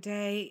important in the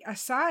day,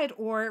 aside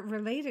or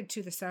related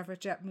to the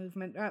suffragette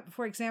movement,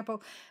 for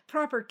example,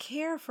 proper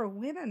care for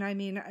women. I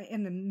mean,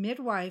 in the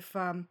midwife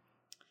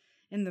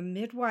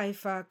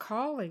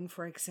calling,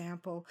 for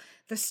example,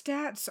 the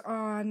stats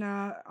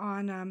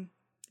on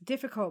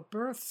difficult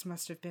births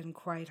must have been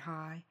quite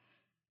high.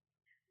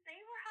 They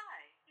were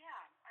high,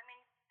 yeah.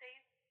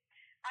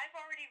 I've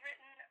already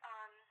written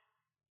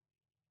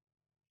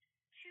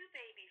 2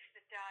 babies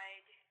that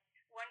died,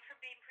 one from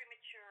being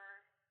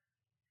premature,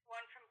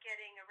 one from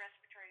getting a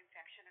respiratory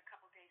infection a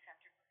couple days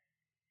after birth.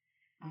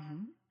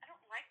 I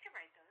don't like to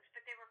write those,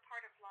 but they were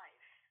part of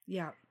life.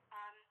 Yeah.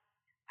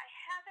 I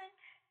haven't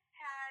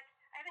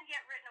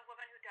yet written a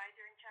woman who died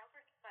during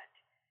childbirth, but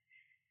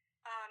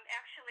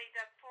actually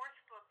the 4th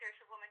book, there's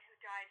a woman who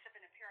dies of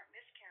an apparent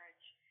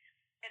miscarriage,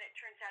 and it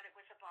turns out it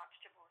was a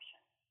botched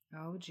abortion.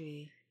 Oh,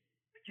 gee.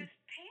 Which is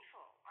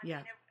painful.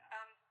 Yeah.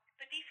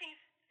 But these things,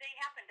 they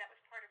happened. That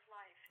was part of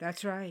life.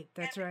 That's right.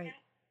 And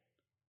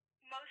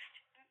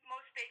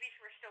most babies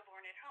were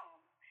stillborn at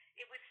home.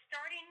 There were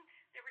starting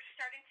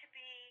to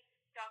be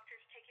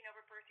doctors taking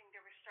over birthing.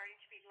 There were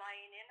starting to be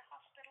lying-in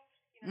hospitals,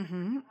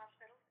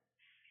 hospitals.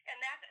 And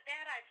that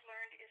I've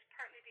learned is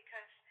partly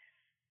because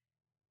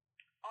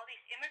all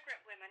these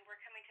immigrant women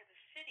were coming to the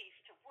cities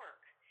to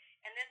work,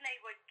 and then they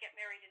would get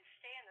married and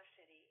stay in the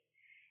city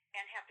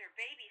and have their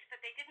babies,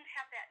 but they didn't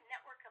have that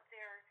network of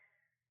their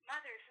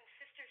mothers and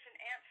sisters and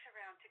aunts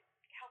around to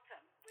help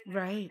them with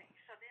right. Everything.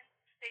 So then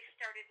they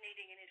started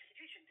needing an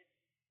institution to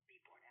be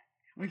born at.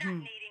 Or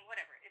not needing,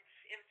 whatever.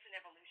 It's an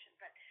evolution.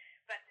 But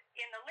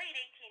in the late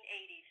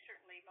 1880s,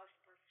 certainly most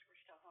births were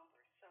still home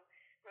births. So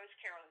Rose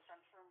Carroll is on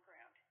firm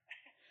ground.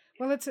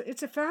 Well,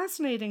 it's a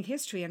fascinating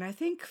history, and I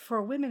think for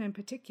women in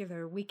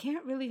particular, we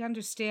can't really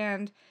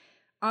understand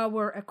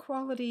our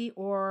equality,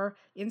 or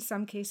in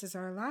some cases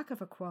our lack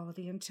of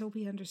equality, until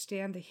we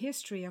understand the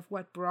history of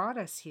what brought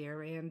us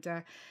here. And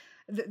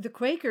the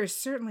Quakers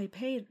certainly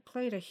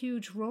played a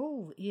huge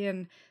role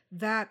in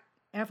that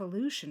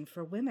evolution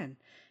for women.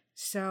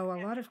 So a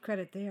lot of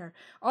credit there.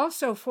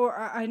 Also,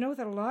 I know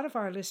that a lot of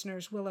our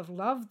listeners will have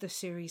loved the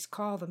series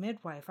Call the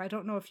Midwife. I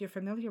don't know if you're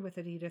familiar with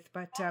it, Edith,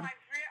 but I've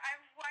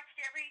watched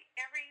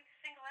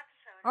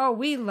Oh,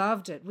 we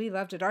loved it. We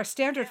loved it. Our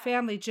standard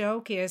family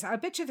joke is, I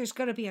bet you there's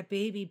going to be a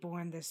baby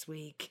born this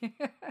week. And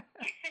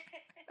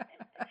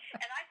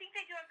I think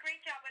they do a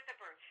great job with the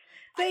births.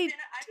 They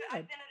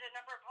I've been at a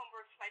number of home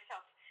births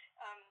myself,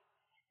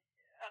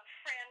 of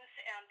friends,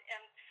 and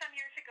some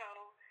years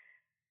ago,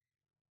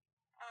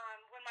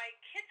 when my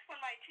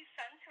two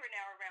sons, who are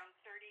now around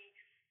 30,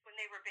 when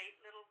they were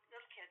little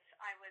kids,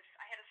 I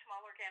had a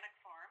small organic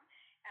farm,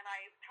 and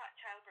I taught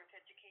childbirth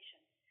education.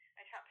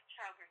 I taught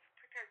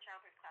prepared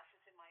childbirth classes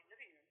in my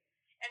living room.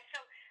 And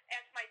so,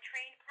 as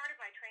part of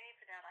my training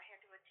for that, I had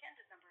to attend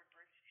a number of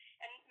births,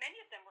 and many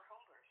of them were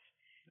home births.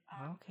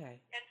 Okay.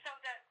 And so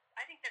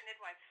I think the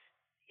midwives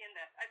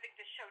I think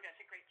the show does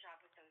a great job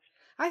with those.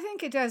 I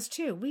think it does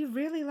too. We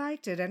really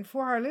liked it. And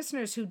for our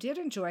listeners who did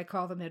enjoy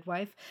Call the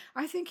Midwife,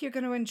 I think you're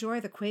going to enjoy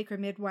the Quaker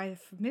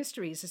Midwife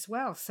Mysteries as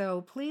well.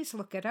 So please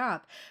look it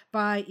up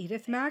by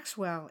Edith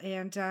Maxwell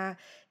and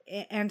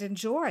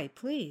enjoy,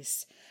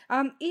 please.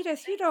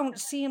 Edith, you don't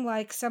seem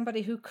like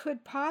somebody who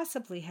could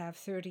possibly have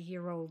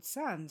 30-year-old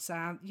sons.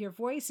 Your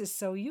voice is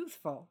so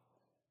youthful.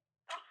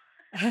 Oh,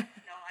 no, I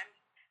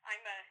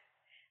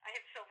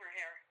have silver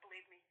hair,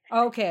 believe me.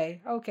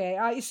 Okay.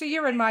 So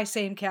you're in my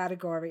same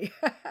category.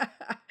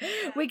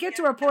 We get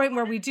to a point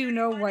where we do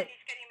know what...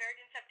 He's getting married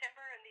in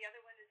September, and the other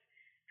one is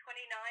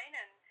 29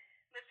 and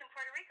lives in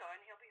Puerto Rico,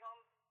 and he'll be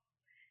home.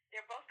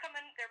 They're both going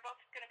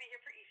to be here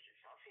for Easter,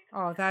 so I'll see them.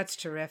 Oh, that's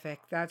terrific.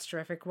 That's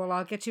terrific. Well,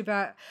 I'll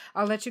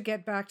let you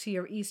get back to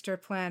your Easter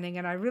planning,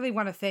 and I really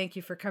want to thank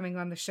you for coming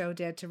on the show,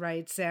 Dead to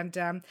Rights.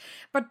 And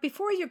but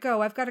before you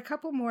go, I've got a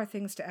couple more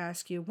things to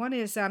ask you. One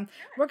is,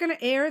 we're going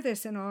to air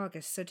this in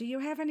August, so do you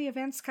have any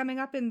events coming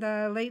up in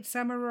the late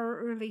summer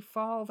or early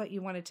fall that you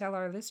want to tell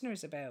our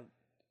listeners about?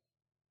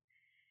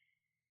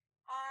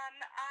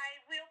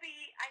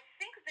 I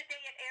think the day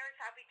it airs,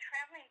 I'll be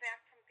traveling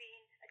back from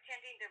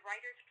attending the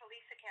Writers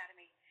Police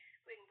Academy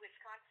in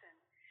Wisconsin,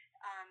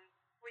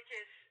 which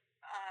is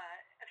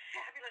a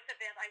fabulous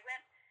event. I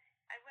went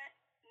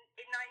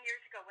 9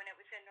 years ago when it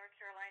was in North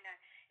Carolina.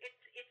 It's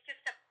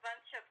just a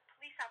bunch of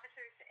police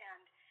officers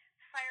and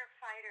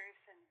firefighters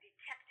and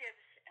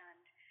detectives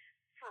and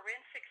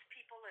forensics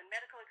people and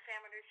medical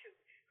examiners who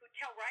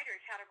tell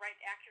writers how to write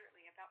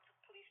accurately about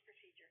police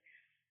procedure.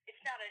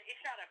 It's not a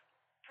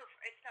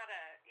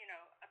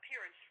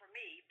appearance for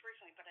me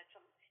personally, but it's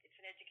an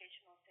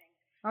educational thing.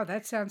 Oh,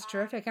 that sounds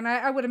terrific. And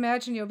I would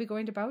imagine you'll be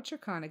going to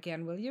BoucherCon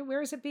again, will you?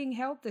 Where is it being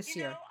held this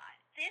year?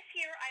 This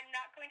year I'm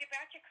not going to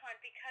BoucherCon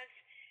because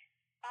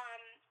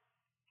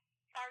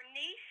our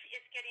niece is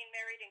getting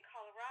married in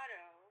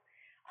Colorado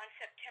on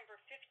September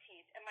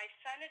 15th, and my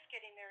son is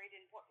getting married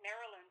in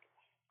Maryland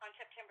on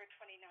September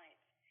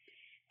 29th.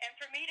 And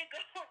for me to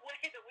go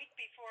away the week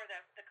before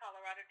the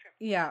Colorado trip,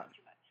 yeah,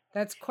 too much.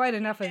 That's quite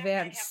enough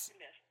events. I have to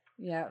miss.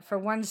 Yeah, for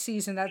one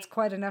season, that's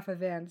quite enough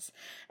events.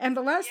 And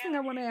the last thing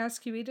I want to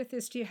ask you, Edith,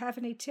 is do you have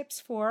any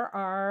tips for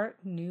our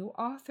new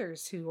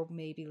authors who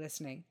may be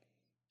listening?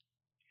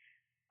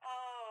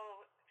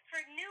 Oh,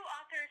 for new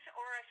authors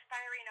or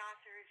aspiring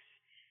authors,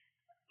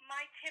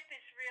 my tip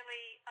is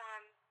really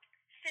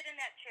sit in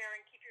that chair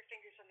and keep your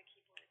fingers on the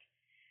keyboard.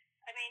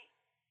 I mean,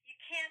 you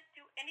can't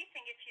do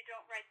anything if you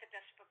don't write the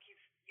best book you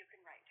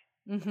can write.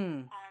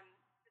 Mm-hmm.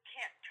 You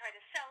can't try to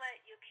sell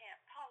it. You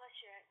can't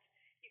polish it.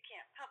 You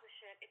can't publish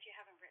it if you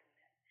haven't written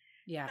it.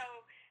 Yeah. So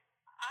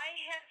I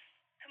have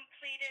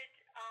completed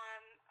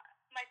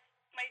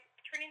my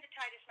Turning the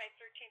Tide is my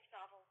 13th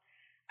novel.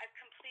 I've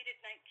completed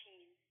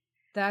 19.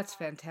 That's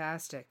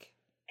fantastic.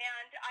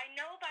 And I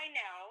know by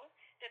now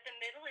that the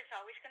middle is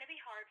always going to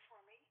be hard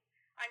for me.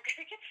 I'm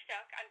going to get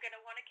stuck. I'm going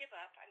to want to give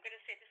up. I'm going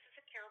to say, this is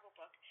a terrible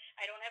book.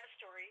 I don't have a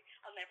story.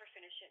 I'll never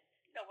finish it.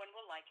 No one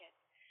will like it.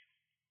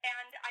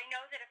 And I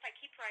know that if I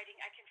keep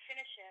writing, I can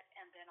finish it,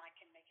 and then I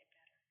can make it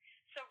better.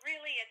 So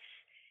really it's,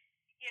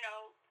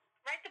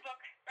 write the book,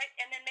 right,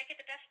 and then make it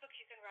the best book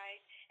you can write.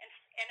 And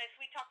as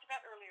we talked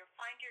about earlier,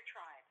 find your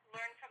tribe.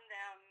 Learn from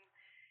them.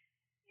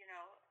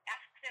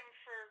 Ask them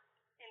for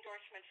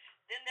endorsements.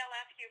 Then they'll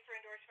ask you for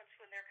endorsements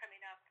when they're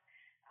coming up.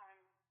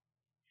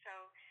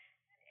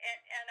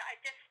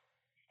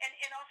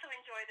 And also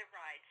enjoy the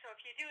ride. So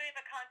if you do have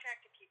a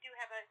contract, if you do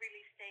have a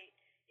release date,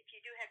 if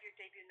you do have your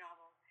debut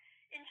novel,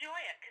 enjoy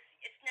it, because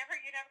you're never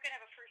going to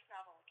have a first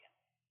novel again.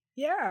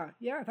 Yeah,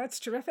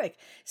 that's terrific.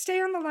 Stay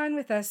on the line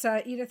with us,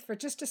 Edith, for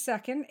just a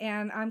second,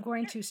 and I'm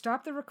going to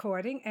stop the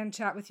recording and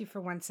chat with you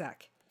for 1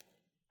 sec.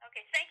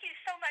 Okay, thank you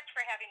so much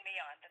for having me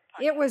on the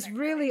podcast. It was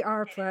really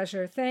our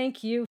pleasure.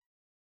 Thank you.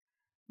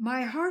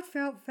 My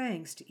heartfelt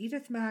thanks to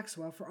Edith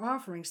Maxwell for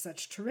offering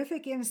such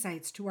terrific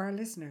insights to our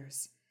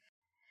listeners.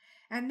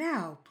 And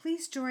now,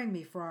 please join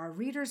me for our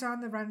Readers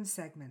on the Run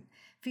segment,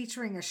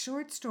 featuring a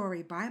short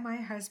story by my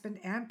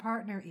husband and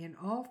partner in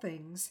all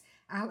things,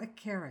 Alec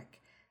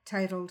Carrick,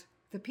 titled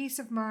The Peace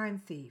of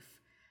Mind Thief,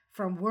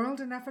 from World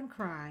Enough and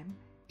Crime,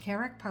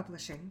 Carrick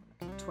Publishing,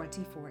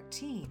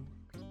 2014.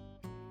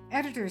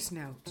 Editor's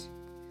note.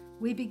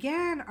 We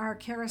began our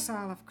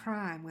carousel of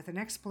crime with an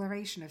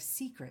exploration of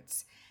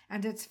secrets,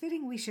 and it's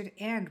fitting we should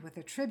end with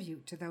a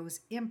tribute to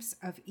those imps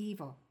of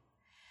evil.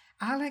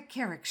 Alec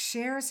Carrick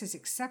shares his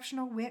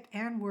exceptional wit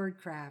and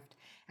wordcraft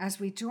as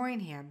we join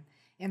him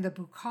in the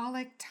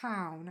bucolic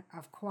town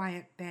of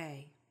Quiet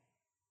Bay.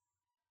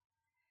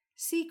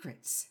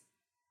 Secrets.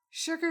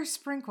 Sugar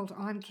sprinkled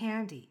on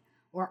candy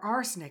or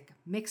arsenic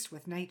mixed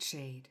with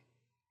nightshade.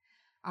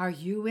 Are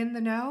you in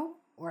the know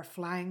or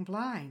flying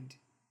blind?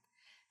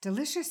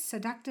 Delicious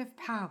seductive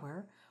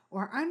power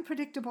or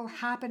unpredictable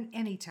happen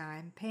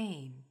anytime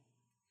pain.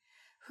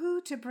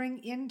 Who to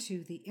bring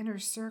into the inner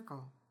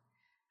circle?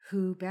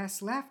 Who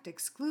best left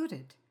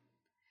excluded?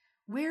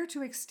 Where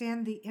to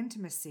extend the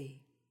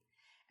intimacy?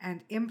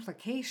 And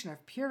implication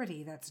of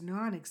purity that's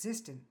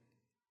non-existent.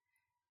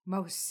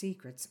 Most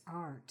secrets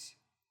aren't.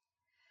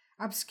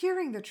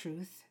 Obscuring the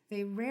truth,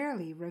 they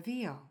rarely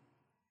reveal,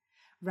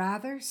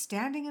 rather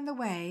standing in the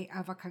way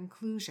of a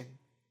conclusion.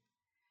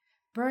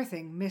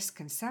 Birthing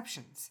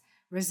misconceptions,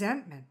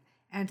 resentment,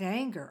 and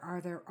anger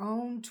are their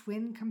own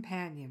twin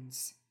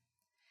companions.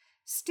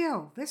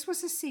 Still, this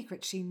was a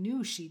secret she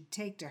knew she'd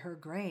take to her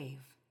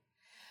grave.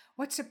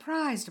 What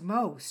surprised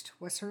most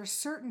was her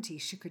certainty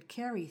she could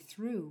carry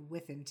through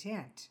with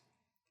intent.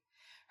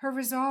 Her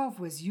resolve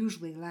was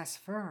usually less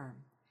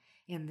firm.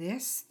 In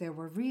this, there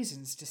were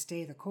reasons to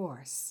stay the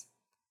course.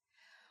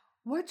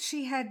 What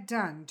she had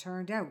done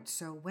turned out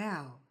so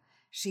well.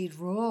 She'd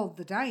rolled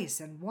the dice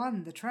and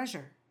won the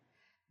treasure.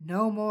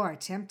 No more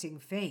tempting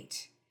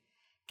fate.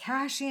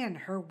 Cash in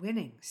her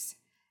winnings.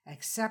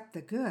 Accept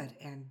the good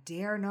and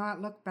dare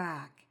not look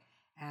back,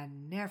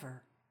 and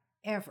never,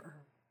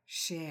 ever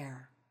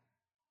share.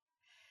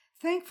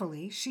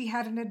 Thankfully, she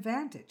had an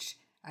advantage,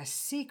 a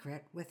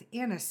secret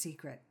within a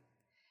secret.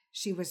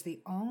 She was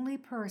the only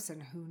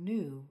person who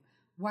knew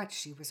what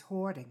she was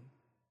hoarding.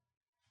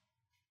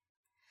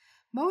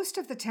 Most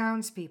of the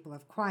townspeople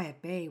of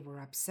Quiet Bay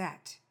were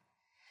upset.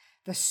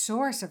 The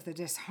source of the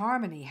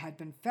disharmony had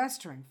been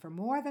festering for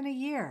more than a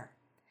year.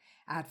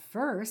 At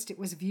first, it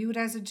was viewed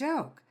as a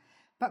joke,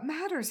 but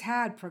matters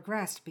had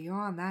progressed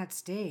beyond that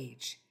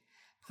stage.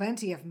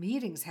 Plenty of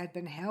meetings had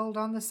been held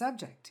on the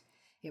subject.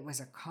 It was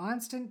a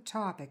constant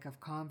topic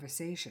of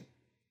conversation.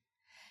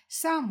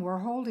 Some were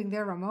holding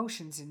their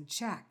emotions in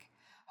check,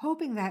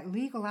 hoping that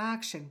legal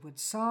action would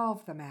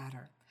solve the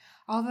matter,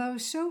 although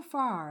so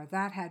far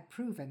that had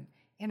proven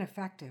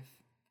ineffective.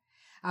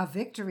 A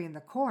victory in the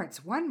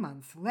courts one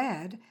month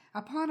led,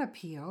 upon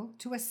appeal,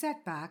 to a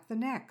setback the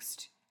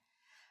next.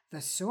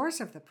 The source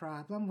of the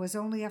problem was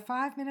only a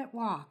 5-minute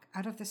walk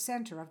out of the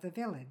center of the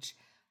village,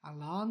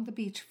 along the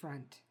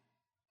beachfront.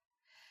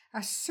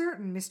 A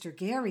certain Mr.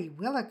 Gary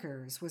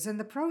Willikers was in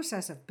the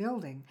process of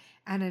building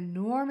an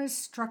enormous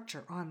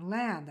structure on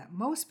land that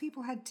most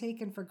people had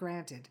taken for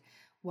granted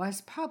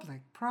was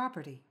public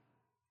property.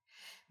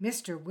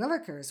 Mr.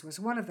 Willikers was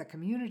one of the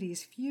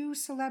community's few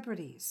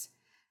celebrities,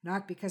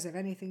 not because of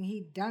anything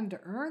he'd done to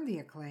earn the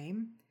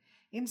acclaim.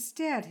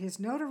 Instead, his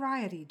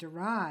notoriety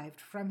derived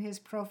from his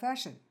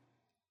profession.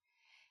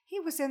 He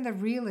was in the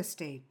real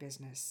estate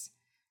business.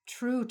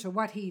 True to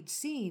what he'd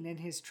seen in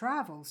his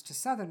travels to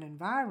southern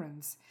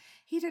environs,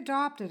 he'd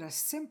adopted a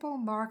simple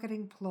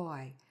marketing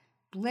ploy,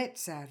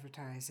 blitz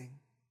advertising.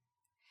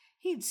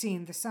 He'd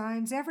seen the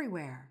signs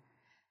everywhere.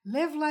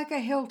 Live like a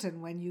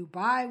Hilton when you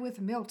buy with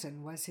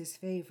Milton was his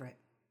favorite.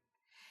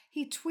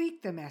 He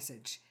tweaked the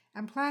message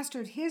and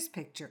plastered his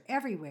picture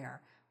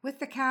everywhere with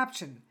the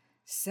caption,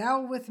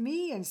 "Sell with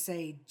me and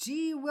say,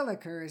 gee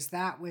Willikers,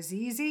 that was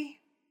easy."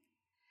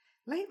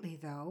 Lately,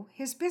 though,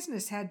 his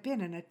business had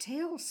been in a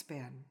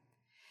tailspin.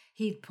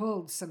 He'd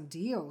pulled some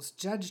deals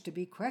judged to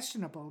be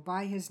questionable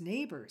by his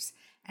neighbors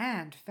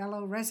and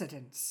fellow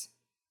residents.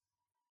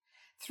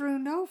 Through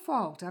no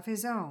fault of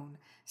his own,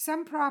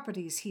 some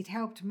properties he'd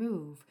helped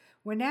move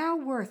were now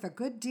worth a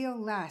good deal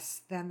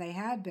less than they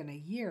had been a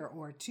year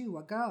or two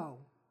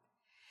ago.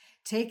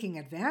 Taking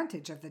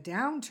advantage of the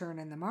downturn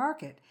in the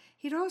market,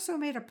 he'd also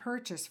made a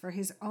purchase for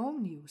his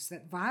own use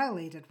that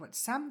violated what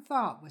some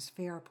thought was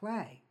fair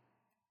play.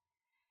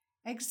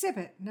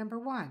 Exhibit number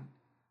 1,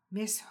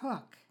 Miss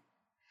Hook.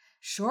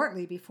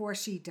 Shortly before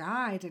she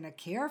died in a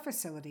care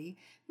facility,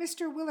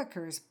 Mr.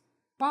 Willikers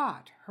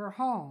bought her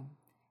home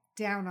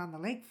down on the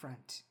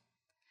lakefront.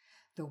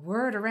 The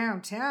word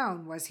around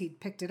town was he'd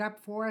picked it up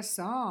for a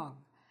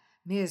song.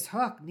 Ms.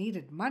 Hook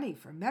needed money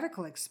for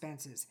medical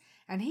expenses,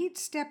 and he'd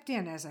stepped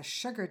in as a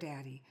sugar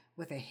daddy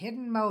with a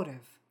hidden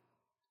motive.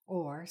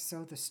 Or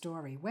so the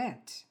story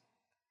went.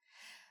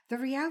 The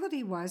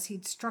reality was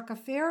he'd struck a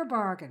fair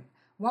bargain,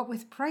 what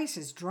with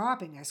prices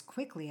dropping as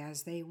quickly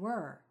as they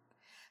were.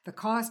 The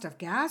cost of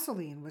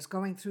gasoline was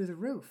going through the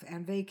roof,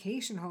 and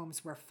vacation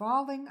homes were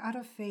falling out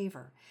of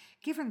favor,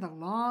 given the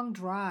long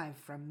drive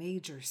from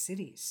major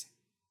cities.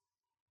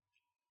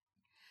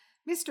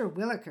 Mr.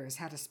 Willikers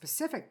had a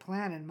specific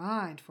plan in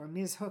mind for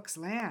Ms. Hook's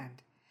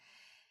land.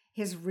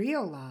 His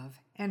real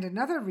love, and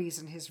another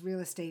reason his real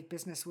estate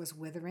business was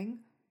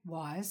withering,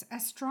 was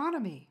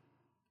astronomy.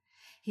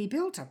 He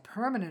built a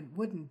permanent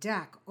wooden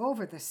deck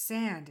over the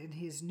sand in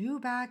his new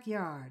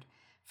backyard,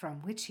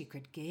 from which he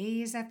could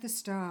gaze at the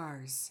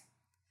stars.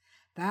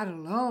 That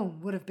alone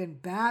would have been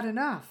bad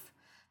enough.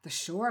 The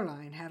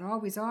shoreline had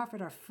always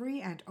offered a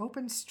free and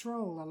open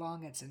stroll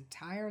along its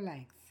entire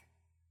length.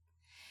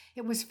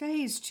 It was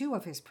phase 2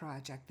 of his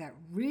project that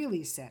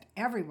really set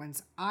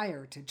everyone's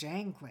ire to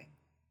jangling.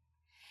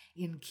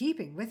 In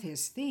keeping with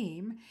his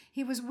theme,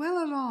 he was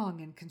well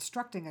along in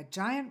constructing a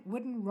giant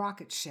wooden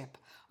rocket ship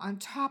on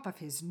top of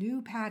his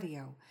new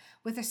patio,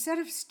 with a set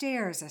of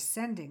stairs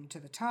ascending to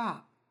the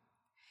top.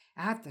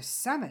 At the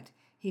summit,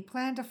 he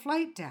planned a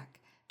flight deck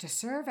to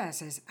serve as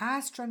his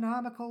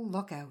astronomical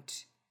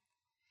lookout.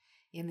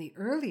 In the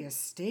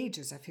earliest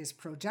stages of his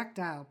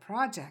projectile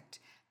project,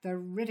 the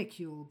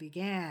ridicule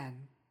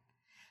began.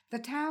 The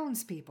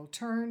townspeople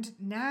turned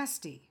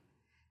nasty.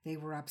 They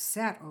were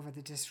upset over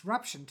the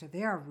disruption to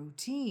their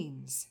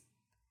routines.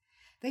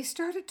 They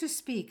started to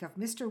speak of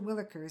Mr.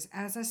 Willikers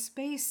as a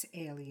space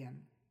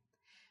alien.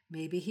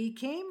 Maybe he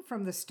came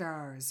from the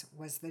stars,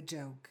 was the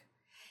joke.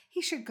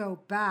 He should go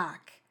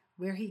back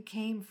where he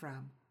came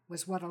from,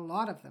 was what a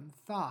lot of them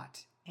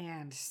thought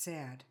and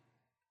said.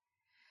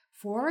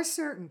 For a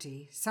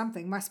certainty,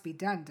 something must be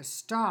done to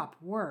stop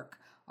work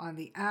on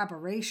the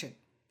aberration.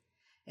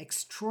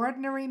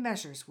 Extraordinary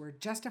measures were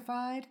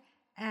justified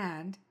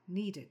and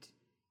needed.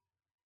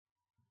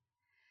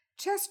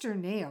 Chester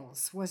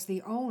Nails was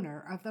the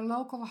owner of the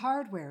local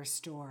hardware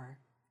store.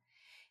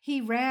 He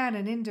ran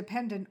an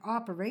independent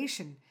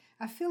operation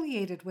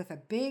affiliated with a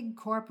big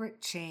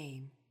corporate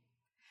chain.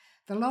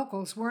 The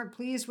locals weren't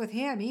pleased with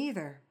him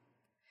either.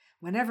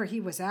 Whenever he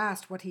was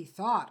asked what he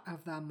thought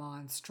of the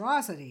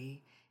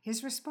monstrosity,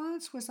 his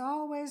response was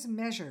always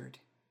measured.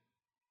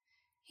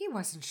 He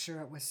wasn't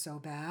sure it was so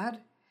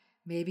bad.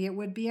 Maybe it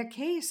would be a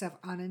case of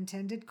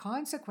unintended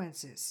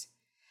consequences.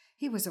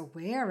 He was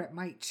aware it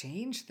might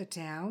change the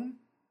town.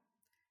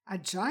 A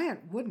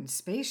giant wooden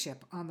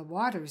spaceship on the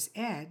water's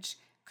edge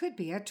could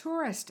be a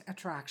tourist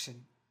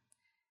attraction.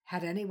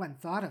 Had anyone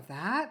thought of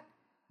that?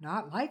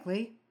 Not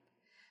likely.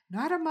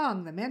 Not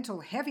among the mental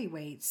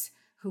heavyweights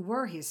who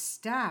were his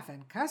staff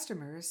and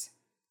customers.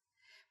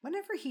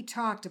 Whenever he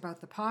talked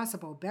about the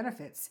possible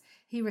benefits,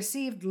 he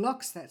received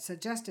looks that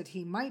suggested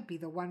he might be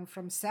the one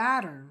from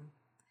Saturn.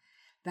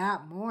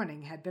 That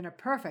morning had been a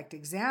perfect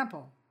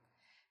example.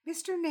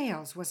 Mr.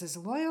 Nails was as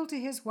loyal to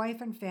his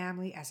wife and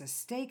family as a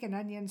steak and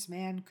onions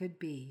man could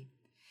be.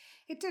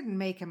 It didn't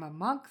make him a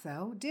monk,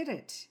 though, did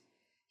it?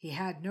 He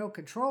had no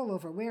control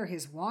over where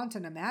his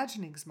wanton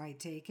imaginings might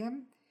take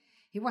him.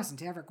 He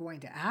wasn't ever going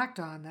to act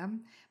on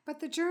them, but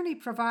the journey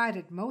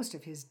provided most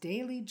of his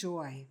daily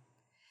joy.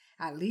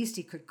 At least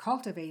he could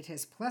cultivate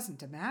his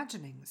pleasant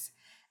imaginings,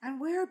 and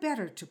where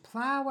better to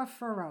plow a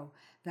furrow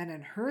than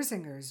in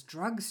Herzinger's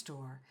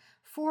drugstore,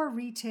 4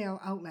 retail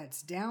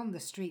outlets down the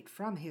street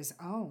from his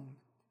own.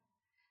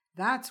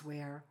 That's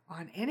where,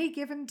 on any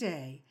given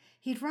day,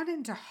 he'd run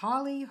into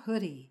Holly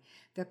Hoodie,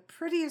 the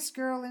prettiest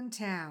girl in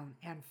town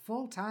and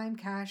full-time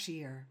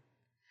cashier.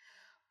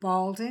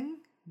 Balding,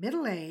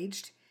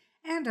 middle-aged,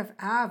 and of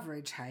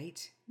average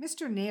height,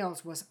 Mr.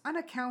 Nails was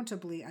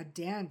unaccountably a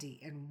dandy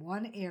in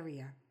one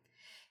area.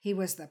 He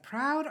was the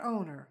proud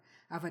owner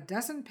of a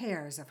dozen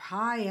pairs of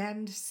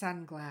high-end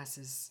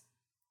sunglasses.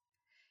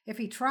 If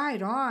he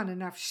tried on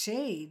enough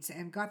shades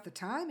and got the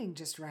timing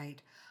just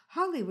right,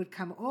 Holly would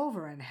come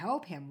over and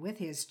help him with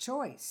his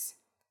choice.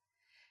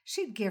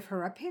 She'd give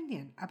her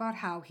opinion about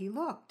how he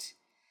looked.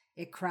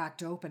 It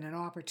cracked open an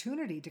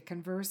opportunity to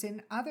converse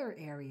in other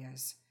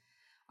areas.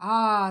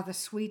 Ah, the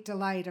sweet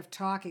delight of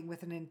talking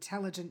with an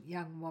intelligent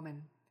young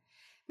woman.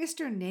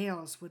 Mr.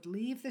 Nails would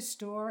leave the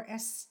store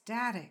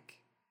ecstatic.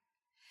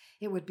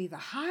 It would be the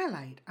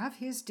highlight of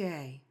his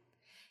day.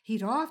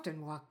 He'd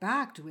often walk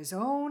back to his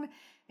own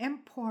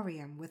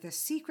emporium with a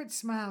secret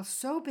smile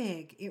so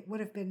big it would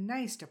have been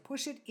nice to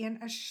push it in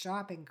a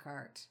shopping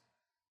cart.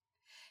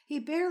 He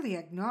barely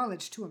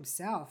acknowledged to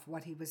himself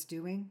what he was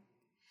doing.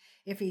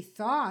 If he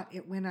thought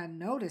it went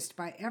unnoticed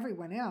by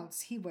everyone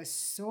else, he was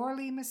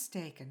sorely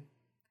mistaken.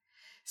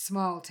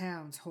 Small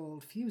towns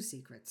hold few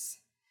secrets.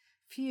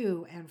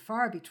 Few and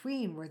far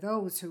between were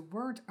those who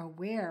weren't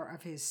aware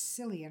of his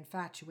silly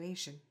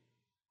infatuation.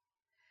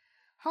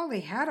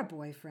 Holly had a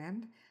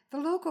boyfriend, the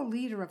local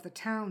leader of the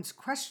town's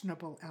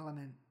questionable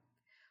element.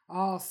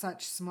 All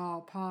such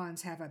small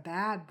ponds have a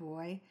bad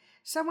boy,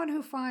 someone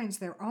who finds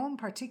their own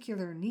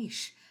particular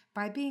niche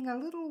by being a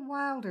little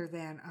wilder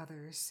than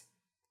others.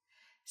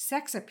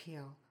 Sex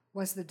appeal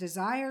was the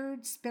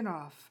desired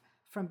spin-off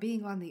from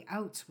being on the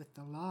outs with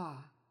the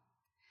law.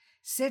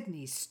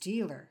 Sidney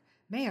Steeler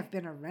may have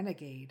been a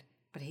renegade,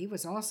 but he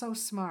was also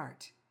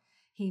smart.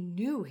 He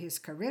knew his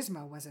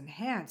charisma was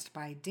enhanced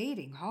by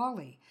dating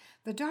Holly,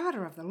 the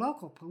daughter of the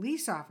local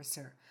police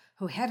officer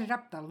who headed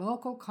up the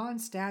local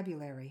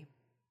constabulary.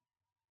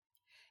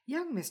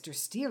 Young Mr.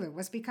 Steeler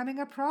was becoming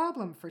a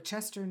problem for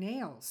Chester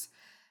Nails.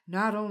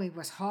 Not only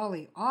was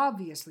Holly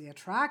obviously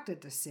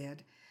attracted to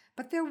Sid,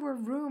 but there were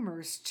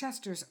rumors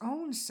Chester's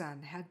own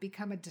son had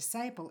become a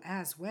disciple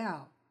as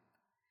well.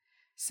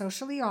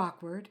 Socially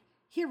awkward,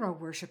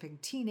 hero-worshipping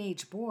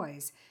teenage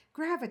boys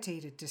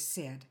gravitated to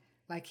Sid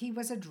like he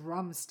was a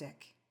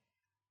drumstick.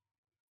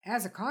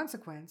 As a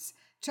consequence,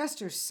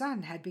 Chester's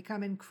son had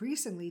become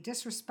increasingly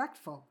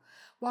disrespectful,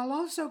 while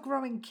also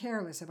growing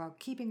careless about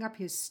keeping up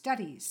his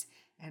studies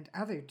and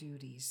other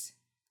duties.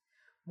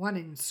 One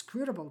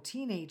inscrutable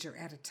teenager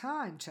at a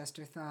time,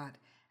 Chester thought,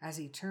 as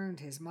he turned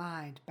his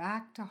mind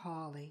back to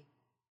Holly.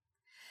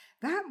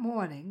 That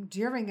morning,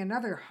 during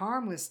another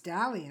harmless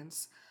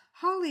dalliance,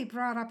 Holly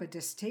brought up a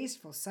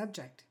distasteful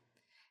subject.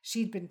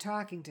 She'd been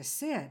talking to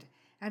Sid,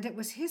 and it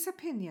was his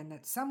opinion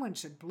that someone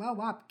should blow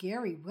up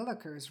Gary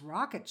Williker's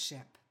rocket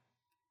ship.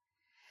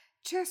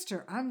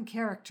 Chester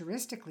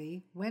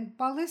uncharacteristically went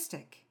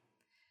ballistic.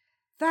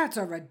 "That's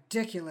a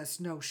ridiculous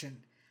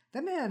notion.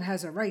 The man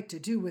has a right to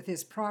do with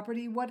his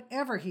property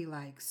whatever he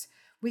likes.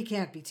 We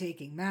can't be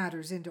taking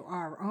matters into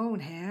our own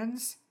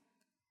hands."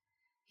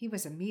 He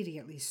was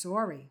immediately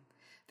sorry.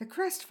 The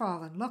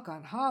crestfallen look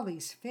on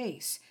Holly's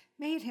face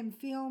made him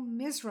feel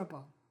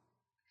miserable.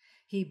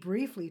 He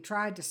briefly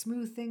tried to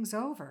smooth things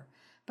over,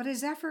 but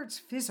his efforts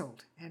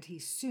fizzled, and he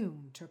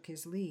soon took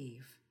his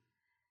leave.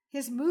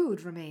 His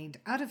mood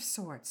remained out of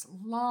sorts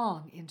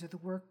long into the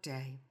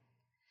workday.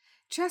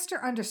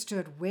 Chester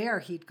understood where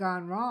he'd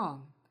gone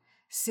wrong.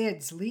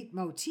 Sid's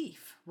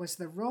leitmotif was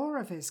the roar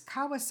of his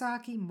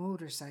Kawasaki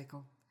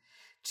motorcycle.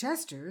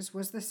 Chester's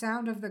was the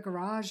sound of the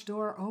garage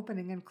door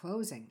opening and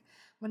closing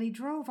when he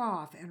drove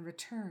off and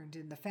returned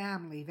in the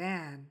family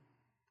van.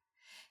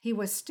 He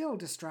was still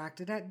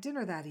distracted at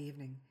dinner that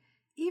evening.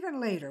 Even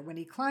later, when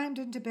he climbed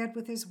into bed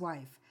with his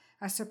wife,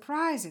 a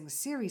surprising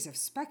series of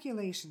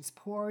speculations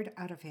poured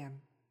out of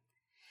him.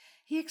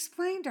 He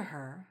explained to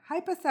her,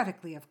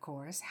 hypothetically of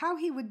course, how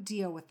he would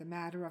deal with the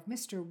matter of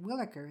Mr.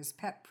 Williker's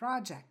pet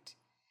project.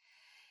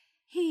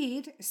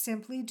 He'd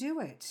simply do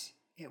it.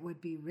 It would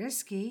be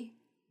risky,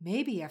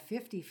 maybe a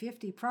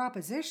 50-50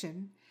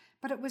 proposition,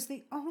 but it was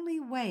the only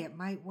way it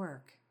might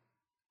work.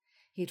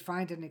 He'd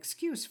find an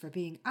excuse for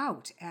being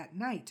out at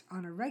night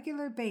on a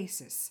regular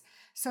basis,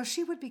 so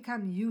she would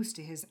become used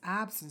to his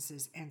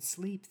absences and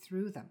sleep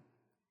through them.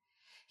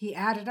 He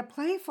added a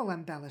playful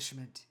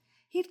embellishment.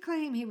 He'd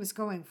claim he was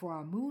going for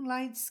a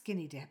moonlight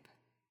skinny dip.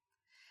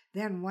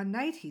 Then one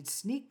night he'd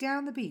sneak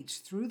down the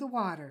beach through the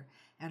water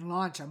and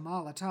launch a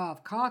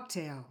Molotov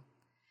cocktail.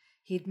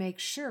 He'd make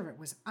sure it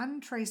was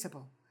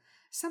untraceable,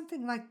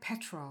 something like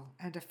petrol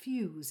and a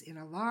fuse in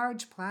a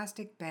large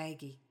plastic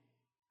baggie.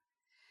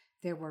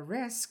 There were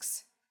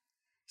risks.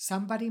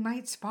 Somebody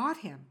might spot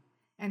him,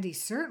 and he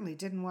certainly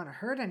didn't want to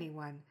hurt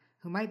anyone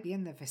who might be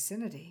in the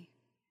vicinity.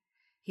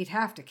 He'd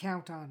have to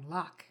count on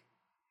luck.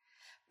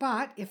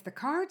 But if the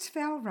cards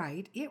fell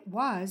right, it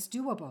was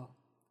doable.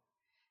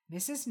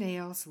 Mrs.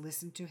 Nails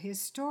listened to his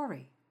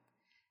story.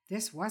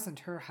 This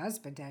wasn't her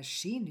husband as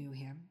she knew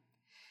him.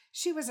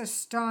 She was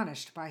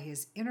astonished by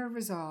his inner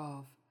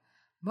resolve.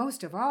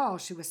 Most of all,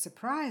 she was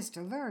surprised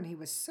to learn he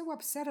was so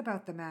upset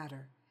about the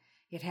matter.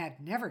 It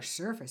had never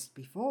surfaced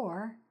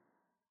before.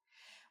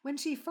 When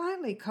she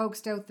finally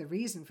coaxed out the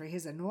reason for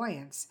his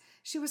annoyance,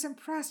 she was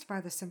impressed by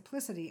the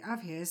simplicity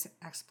of his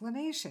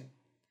explanation.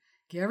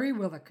 Gary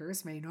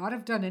Willikers may not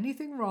have done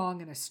anything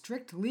wrong in a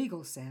strict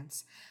legal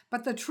sense,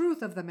 but the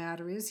truth of the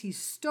matter is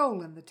he's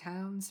stolen the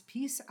town's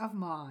peace of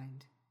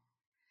mind.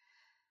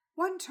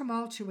 One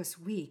tumultuous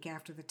week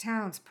after the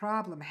town's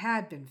problem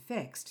had been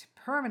fixed,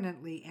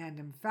 permanently and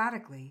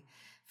emphatically,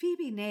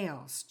 Phoebe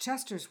Nails,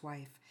 Chester's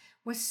wife,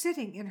 was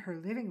sitting in her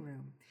living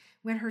room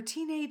when her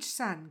teenage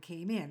son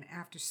came in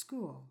after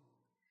school.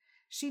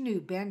 She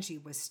knew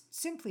Benji was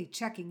simply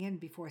checking in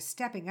before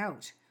stepping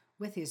out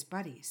with his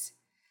buddies.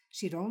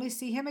 She'd only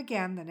see him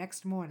again the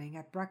next morning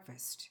at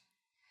breakfast.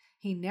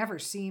 He never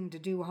seemed to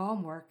do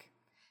homework.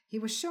 He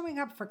was showing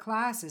up for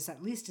classes,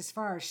 at least as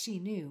far as she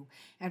knew,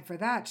 and for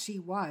that she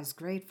was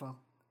grateful.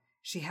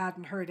 She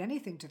hadn't heard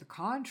anything to the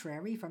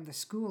contrary from the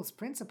school's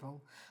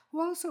principal,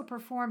 who also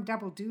performed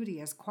double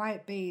duty as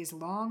Quiet Bay's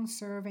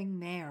long-serving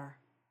mayor.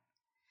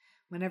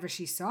 Whenever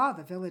she saw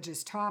the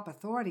village's top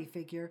authority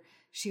figure,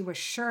 she was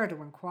sure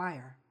to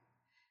inquire.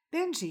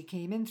 Benji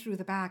came in through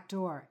the back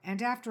door,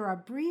 and after a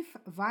brief,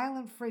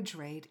 violent fridge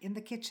raid in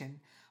the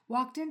kitchen,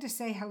 walked in to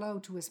say hello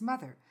to his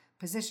mother,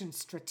 positioned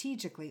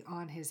strategically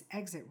on his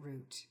exit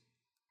route.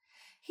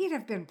 He'd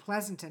have been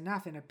pleasant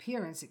enough in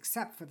appearance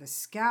except for the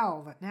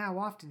scowl that now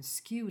often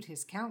skewed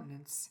his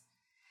countenance.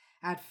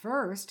 At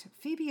first,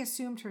 Phoebe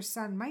assumed her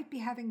son might be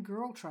having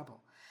girl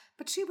trouble,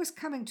 but she was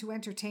coming to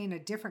entertain a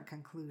different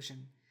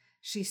conclusion.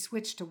 She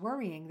switched to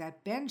worrying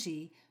that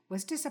Benji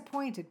was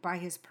disappointed by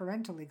his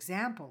parental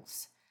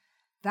examples.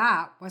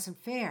 That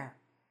wasn't fair.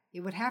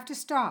 It would have to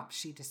stop,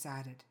 she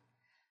decided.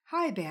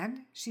 "Hi,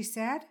 Ben," she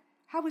said.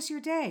 "How was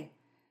your day?"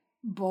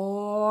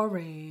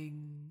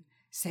 "Boring.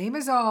 Same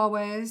as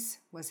always,"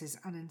 was his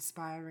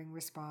uninspiring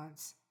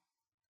response.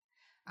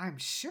 "I'm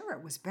sure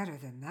it was better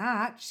than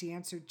that," she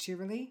answered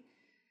cheerily.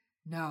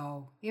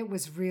 "No, it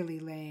was really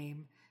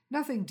lame.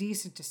 Nothing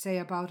decent to say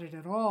about it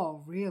at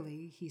all,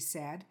 really," he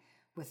said,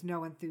 with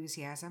no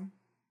enthusiasm.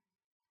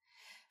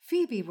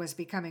 Phoebe was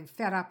becoming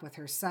fed up with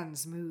her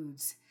son's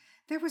moods.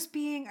 There was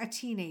being a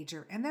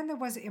teenager, and then there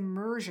was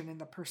immersion in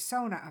the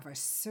persona of a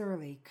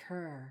surly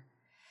cur.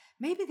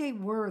 Maybe they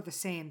were the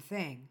same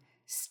thing.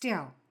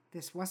 Still,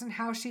 this wasn't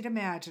how she'd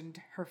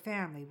imagined her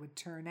family would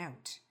turn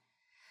out.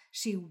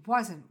 She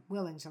wasn't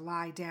willing to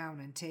lie down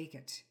and take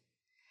it.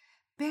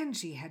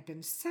 Benji had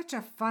been such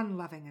a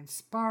fun-loving and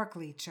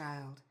sparkly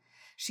child.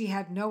 She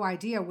had no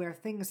idea where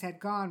things had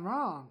gone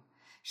wrong.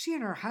 She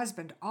and her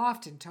husband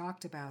often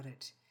talked about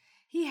it.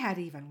 He had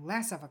even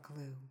less of a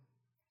clue.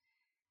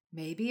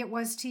 Maybe it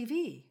was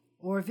TV,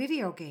 or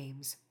video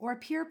games, or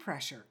peer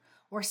pressure,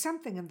 or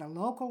something in the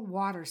local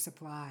water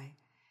supply.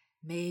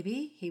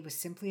 Maybe he was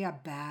simply a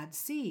bad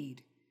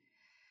seed.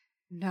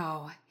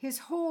 No, his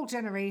whole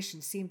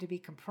generation seemed to be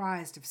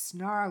comprised of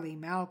snarly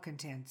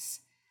malcontents.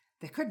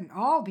 They couldn't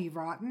all be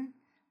rotten.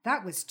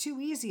 That was too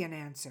easy an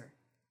answer.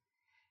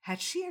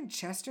 Had she and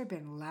Chester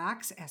been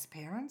lax as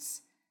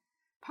parents?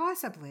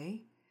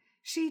 Possibly.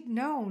 She'd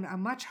known a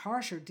much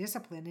harsher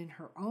discipline in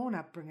her own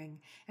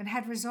upbringing and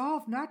had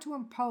resolved not to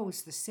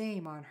impose the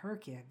same on her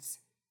kids.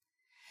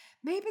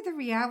 Maybe the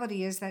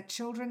reality is that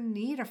children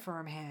need a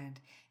firm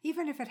hand,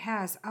 even if it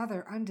has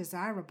other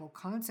undesirable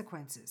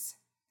consequences.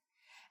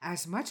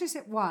 As much as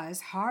it was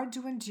hard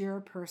to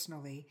endure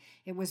personally,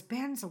 it was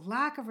Ben's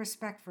lack of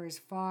respect for his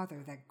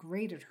father that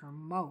grated her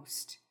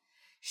most.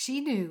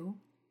 She knew,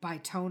 by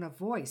tone of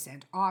voice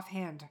and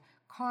offhand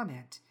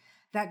comment,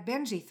 that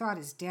Benji thought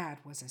his dad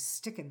was a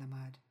stick in the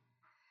mud.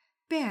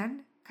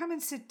 "Ben, come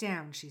and sit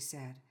down," she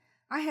said.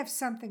 "I have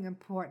something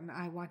important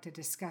I want to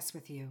discuss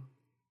with you."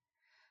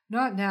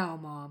 "Not now,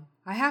 Mom.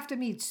 I have to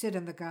meet Sid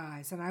and the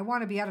guys, and I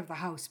want to be out of the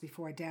house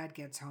before Dad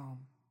gets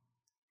home."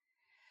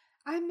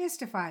 "I'm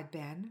mystified,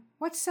 Ben.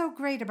 What's so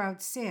great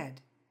about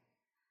Sid?"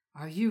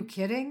 "Are you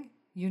kidding?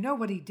 You know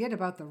what he did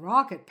about the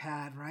rocket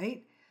pad,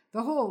 right?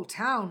 The whole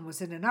town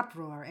was in an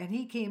uproar, and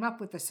he came up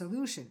with the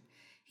solution.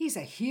 He's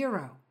a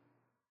hero."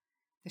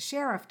 "The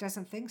sheriff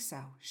doesn't think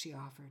so," she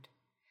offered.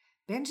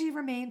 Benji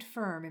remained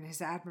firm in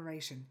his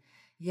admiration.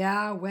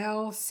 "Yeah,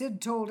 well,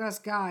 Sid told us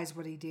guys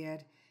what he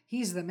did.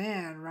 He's the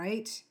man,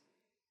 right?"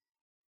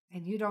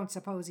 "And you don't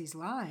suppose he's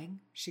lying?"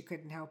 she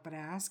couldn't help but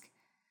ask.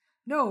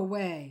 "No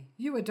way.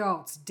 You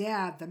adults,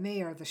 Dad, the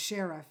mayor, the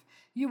sheriff,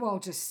 you all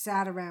just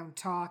sat around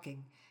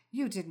talking.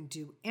 You didn't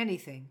do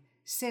anything.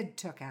 Sid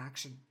took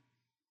action."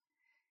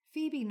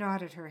 Phoebe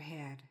nodded her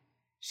head.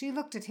 She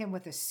looked at him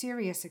with a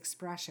serious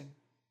expression.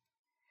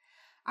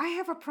 "I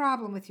have a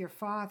problem with your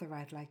father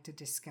I'd like to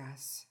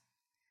discuss."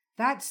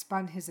 That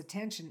spun his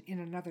attention in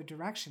another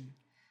direction.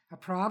 "A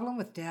problem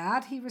with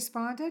Dad?" he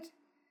responded.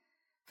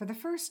 For the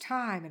first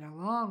time in a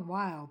long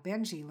while,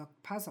 Benji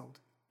looked puzzled.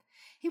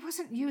 He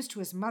wasn't used to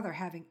his mother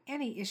having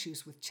any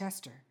issues with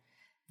Chester.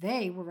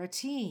 They were a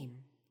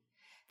team.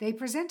 They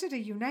presented a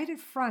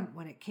united front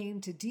when it came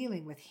to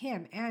dealing with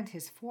him and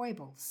his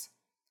foibles.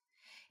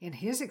 In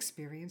his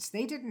experience,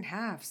 they didn't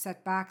have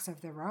setbacks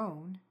of their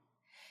own.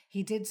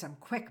 He did some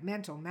quick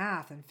mental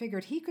math and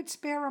figured he could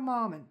spare a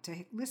moment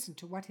to listen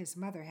to what his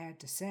mother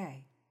had to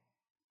say.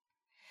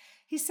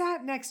 He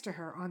sat next to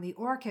her on the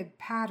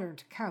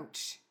orchid-patterned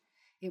couch.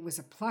 It was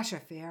a plush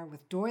affair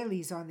with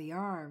doilies on the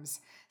arms,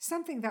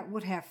 something that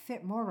would have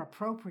fit more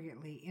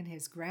appropriately in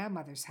his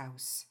grandmother's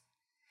house.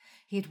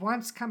 He'd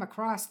once come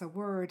across the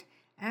word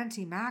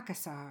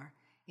antimacassar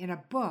in a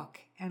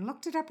book and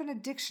looked it up in a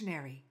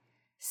dictionary.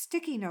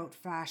 Sticky note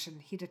fashion,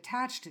 he'd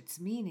attached its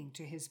meaning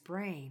to his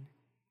brain.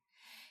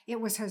 It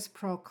was his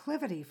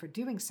proclivity for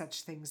doing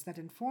such things that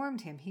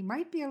informed him he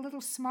might be a little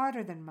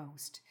smarter than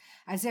most,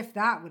 as if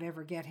that would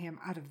ever get him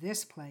out of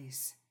this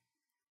place.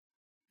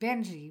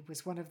 Benji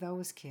was one of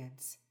those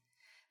kids.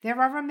 There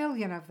are a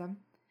million of them.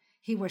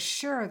 He was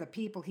sure the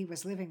people he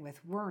was living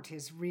with weren't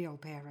his real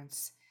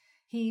parents.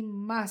 He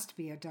must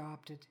be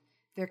adopted.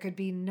 There could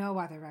be no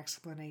other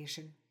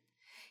explanation.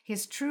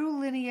 His true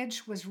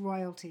lineage was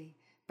royalty,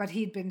 but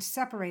he'd been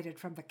separated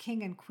from the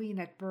king and queen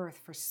at birth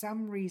for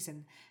some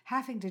reason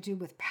having to do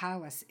with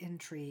palace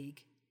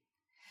intrigue.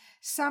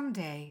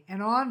 Someday an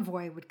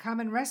envoy would come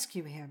and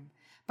rescue him,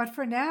 but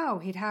for now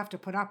he'd have to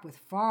put up with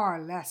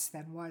far less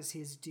than was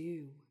his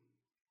due.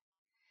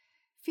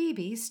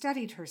 Phoebe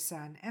studied her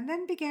son and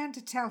then began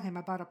to tell him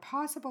about a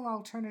possible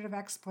alternative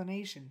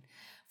explanation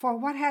for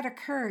what had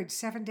occurred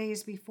 7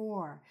 days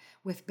before,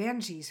 with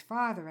Benji's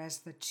father as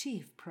the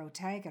chief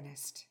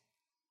protagonist.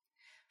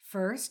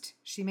 First,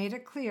 she made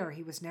it clear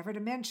he was never to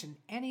mention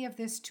any of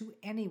this to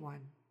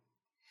anyone.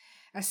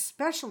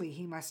 Especially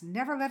he must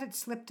never let it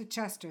slip to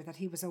Chester that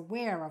he was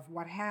aware of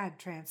what had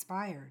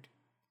transpired.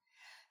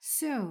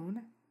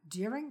 Soon,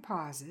 during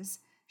pauses,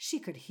 she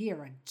could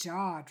hear a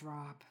jaw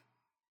drop.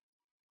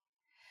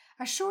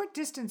 A short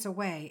distance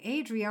away,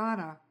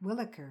 Adriana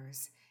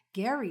Willikers,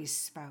 Gary's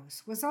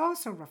spouse, was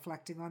also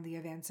reflecting on the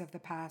events of the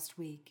past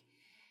week.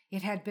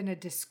 It had been a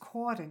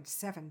discordant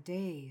 7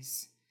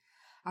 days.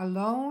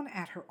 Alone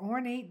at her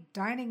ornate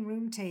dining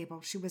room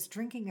table, she was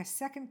drinking a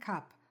second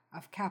cup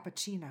of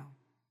cappuccino.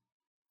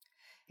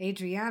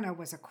 Adriana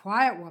was a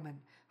quiet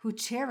woman who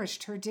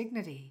cherished her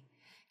dignity.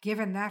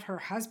 Given that her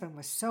husband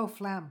was so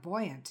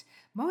flamboyant,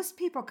 most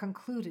people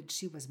concluded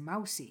she was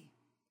mousy.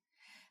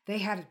 They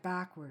had it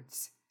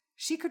backwards.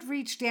 She could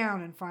reach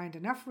down and find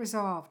enough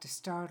resolve to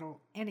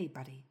startle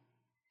anybody.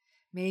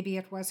 Maybe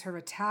it was her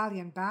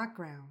Italian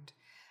background.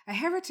 A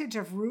heritage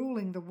of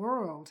ruling the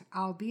world,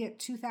 albeit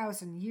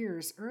 2,000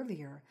 years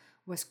earlier,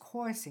 was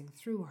coursing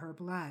through her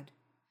blood.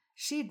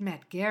 She'd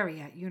met Gary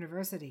at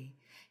university.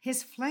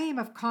 His flame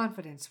of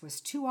confidence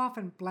was too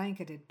often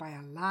blanketed by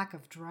a lack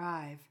of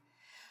drive.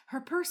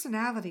 Her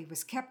personality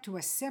was kept to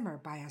a simmer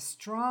by a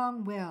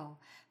strong will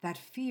that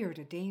feared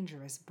a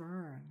dangerous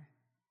burn.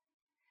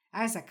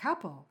 As a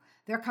couple,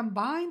 their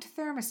combined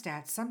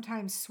thermostat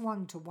sometimes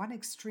swung to one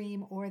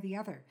extreme or the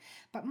other,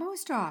 but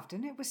most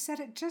often it was set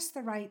at just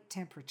the right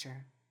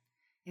temperature.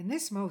 In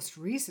this most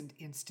recent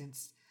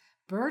instance,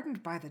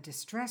 burdened by the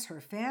distress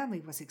her family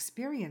was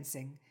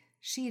experiencing,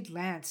 she'd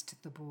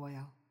lanced the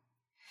boil.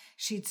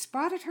 She'd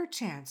spotted her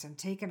chance and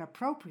taken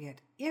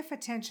appropriate, if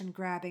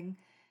attention-grabbing,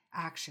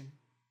 action.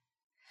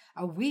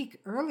 A week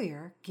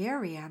earlier,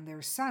 Gary and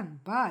their son,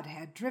 Bud,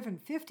 had driven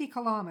 50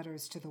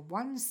 kilometers to the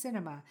one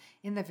cinema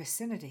in the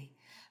vicinity,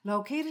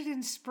 located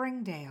in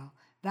Springdale,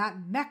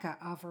 that mecca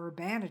of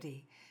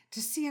urbanity,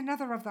 to see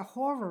another of the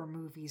horror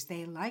movies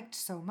they liked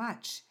so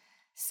much,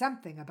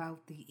 something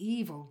about the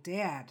Evil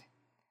Dead.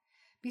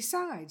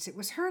 Besides, it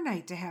was her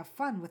night to have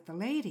fun with the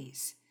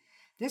ladies.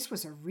 This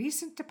was a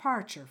recent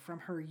departure from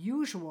her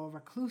usual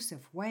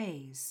reclusive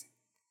ways.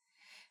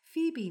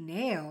 Phoebe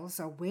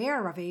Nails,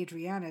 aware of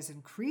Adriana's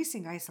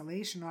increasing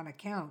isolation on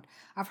account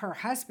of her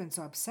husband's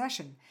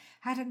obsession,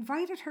 had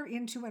invited her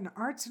into an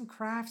arts and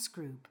crafts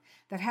group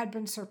that had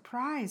been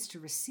surprised to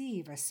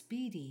receive a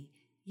speedy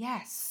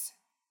yes.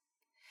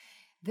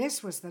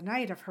 This was the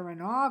night of her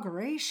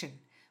inauguration,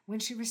 when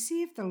she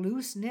received the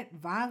loose-knit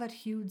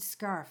violet-hued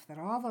scarf that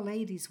all the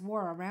ladies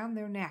wore around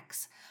their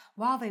necks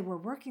while they were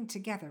working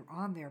together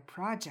on their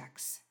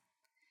projects.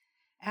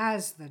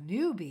 As the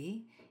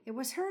newbie, it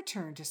was her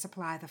turn to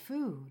supply the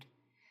food.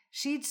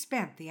 She'd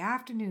spent the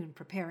afternoon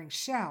preparing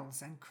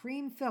shells and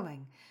cream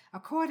filling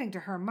according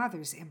to her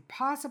mother's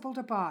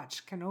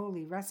impossible-to-botch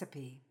cannoli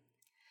recipe.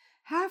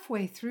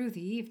 Halfway through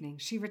the evening,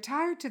 she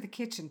retired to the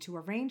kitchen to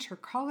arrange her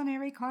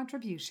culinary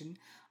contribution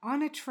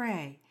on a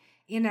tray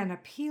in an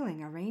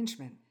appealing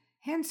arrangement.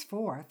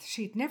 Henceforth,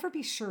 she'd never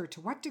be sure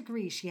to what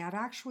degree she had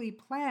actually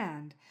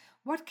planned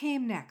what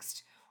came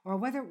next, or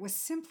whether it was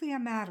simply a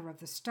matter of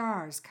the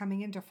stars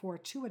coming into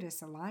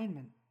fortuitous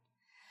alignment.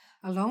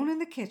 Alone in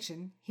the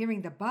kitchen,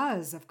 hearing the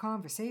buzz of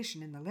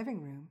conversation in the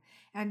living room,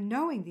 and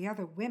knowing the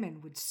other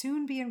women would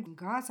soon be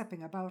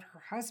gossiping about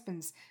her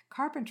husband's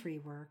carpentry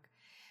work,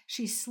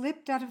 she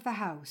slipped out of the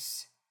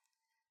house.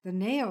 The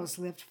Nails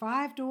lived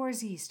 5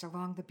 doors east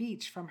along the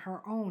beach from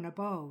her own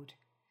abode.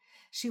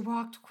 She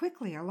walked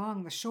quickly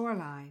along the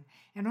shoreline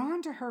and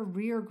onto her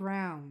rear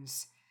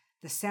grounds.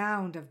 The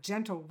sound of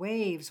gentle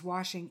waves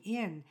washing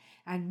in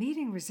and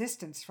meeting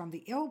resistance from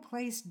the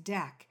ill-placed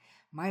deck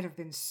might have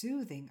been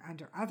soothing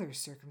under other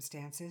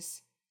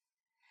circumstances.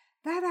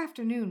 That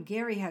afternoon,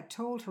 Gary had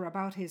told her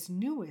about his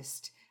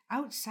newest,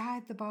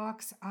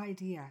 outside-the-box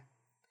idea.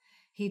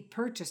 He'd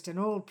purchased an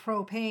old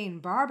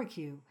propane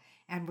barbecue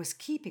and was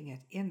keeping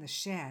it in the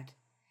shed.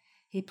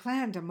 He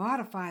planned to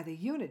modify the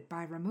unit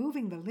by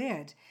removing the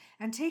lid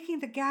and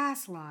taking the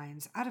gas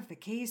lines out of the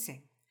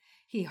casing.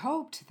 He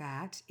hoped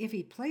that, if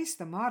he placed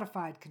the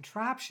modified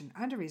contraption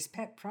under his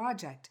pet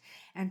project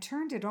and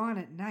turned it on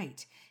at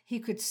night, he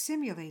could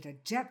simulate a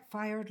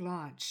jet-fired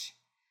launch.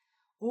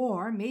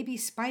 Or maybe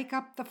spike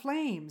up the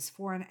flames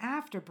for an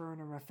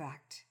afterburner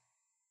effect.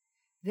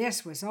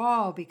 This was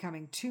all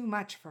becoming too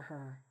much for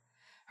her.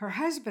 Her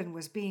husband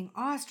was being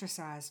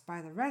ostracized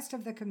by the rest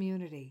of the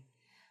community.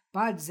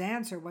 Bud's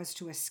answer was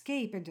to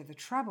escape into the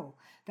trouble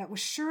that was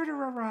sure to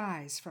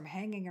arise from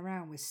hanging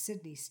around with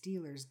Sidney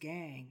Steeler's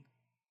gang.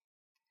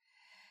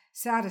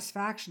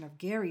 Satisfaction of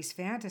Gary's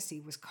fantasy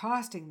was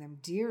costing them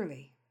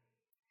dearly.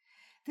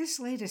 This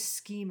latest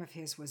scheme of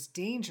his was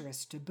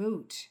dangerous to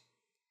boot.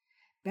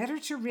 Better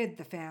to rid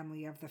the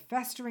family of the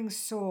festering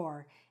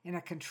sore in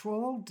a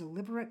controlled,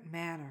 deliberate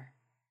manner.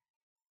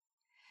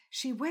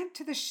 She went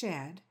to the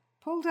shed,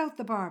 pulled out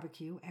the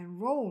barbecue, and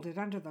rolled it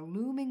under the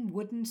looming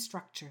wooden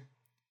structure.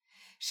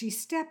 She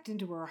stepped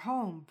into her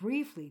home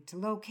briefly to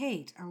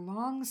locate a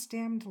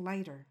long-stemmed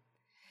lighter.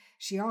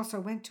 She also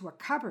went to a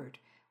cupboard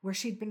where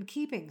she'd been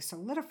keeping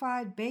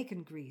solidified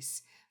bacon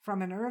grease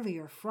from an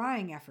earlier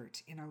frying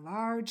effort in a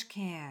large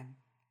can.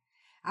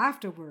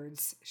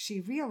 Afterwards, she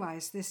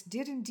realized this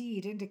did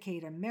indeed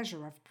indicate a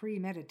measure of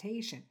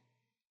premeditation.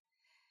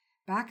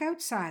 Back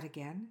outside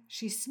again,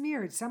 she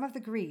smeared some of the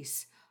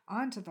grease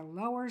onto the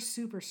lower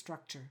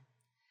superstructure.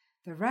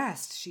 The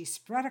rest she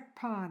spread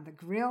upon the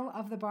grill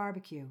of the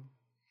barbecue.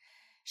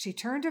 She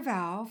turned a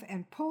valve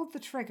and pulled the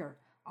trigger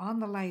on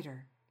the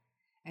lighter.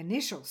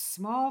 Initial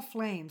small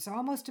flames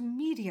almost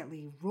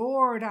immediately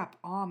roared up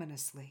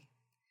ominously.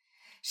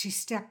 She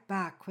stepped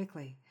back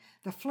quickly.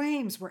 The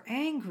flames were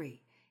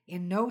angry.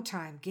 In no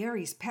time,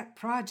 Gary's pet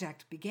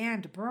project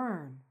began to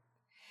burn.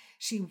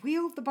 She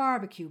wheeled the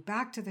barbecue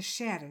back to the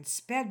shed and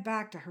sped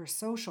back to her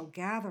social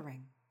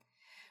gathering.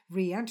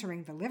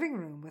 Re-entering the living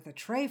room with a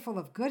tray full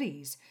of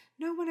goodies,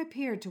 no one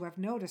appeared to have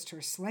noticed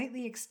her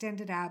slightly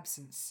extended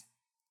absence.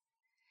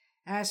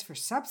 As for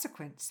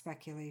subsequent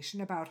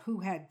speculation about who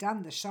had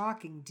done the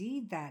shocking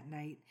deed that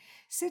night,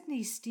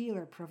 Sidney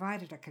Steeler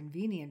provided a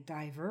convenient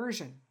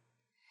diversion.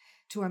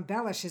 To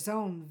embellish his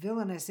own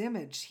villainous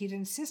image, he'd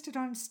insisted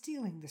on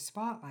stealing the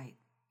spotlight.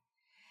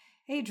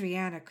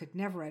 Adriana could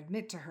never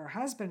admit to her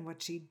husband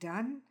what she'd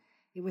done.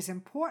 It was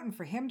important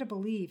for him to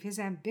believe his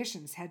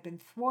ambitions had been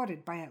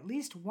thwarted by at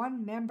least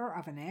one member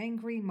of an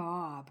angry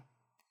mob.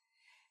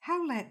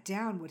 How let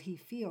down would he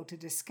feel to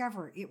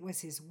discover it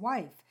was his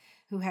wife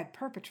who had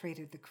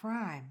perpetrated the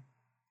crime?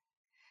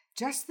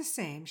 Just the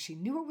same, she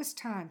knew it was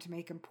time to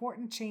make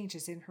important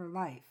changes in her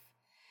life.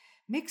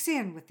 Mix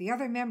in with the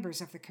other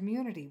members of the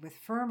community with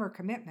firmer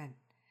commitment.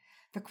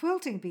 The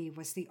quilting bee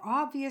was the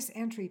obvious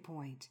entry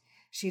point.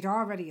 She'd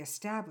already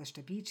established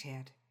a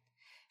beachhead.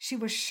 She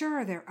was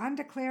sure their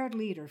undeclared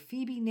leader,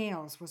 Phoebe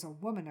Nails, was a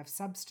woman of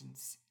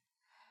substance.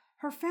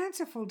 Her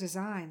fanciful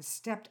designs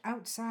stepped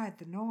outside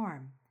the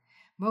norm.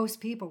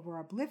 Most people were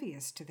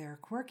oblivious to their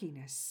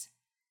quirkiness.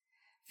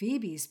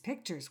 Phoebe's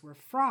pictures were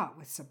fraught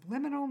with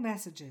subliminal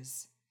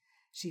messages.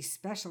 She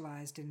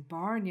specialized in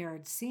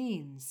barnyard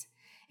scenes.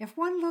 If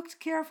one looked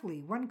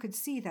carefully, one could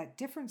see that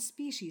different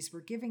species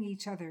were giving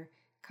each other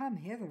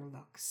come-hither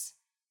looks.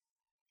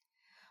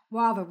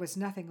 While there was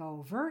nothing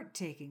overt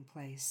taking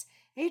place,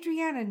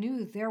 Adriana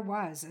knew there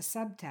was a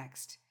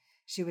subtext.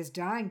 She was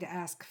dying to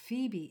ask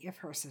Phoebe if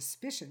her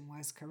suspicion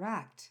was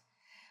correct.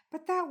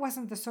 But that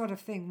wasn't the sort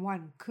of thing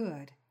one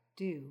could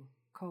do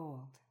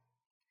cold.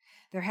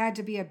 There had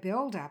to be a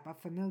build-up of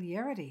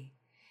familiarity.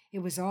 It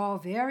was all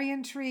very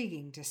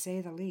intriguing, to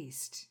say the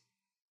least.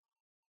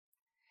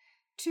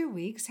 2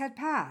 weeks had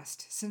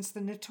passed since the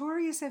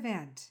notorious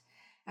event,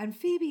 and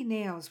Phoebe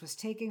Nails was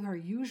taking her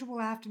usual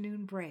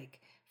afternoon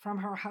break from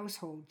her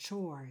household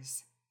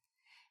chores.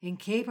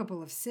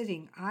 Incapable of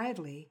sitting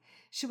idly,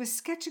 she was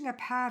sketching a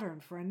pattern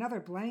for another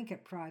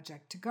blanket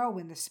project to go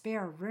in the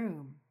spare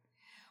room.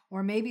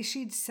 Or maybe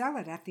she'd sell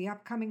it at the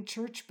upcoming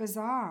church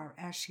bazaar,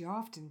 as she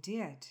often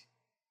did.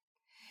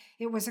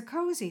 It was a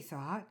cozy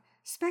thought,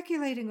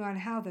 speculating on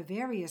how the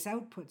various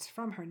outputs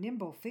from her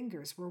nimble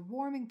fingers were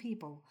warming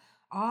people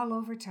all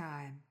over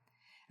time,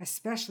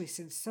 especially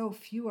since so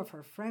few of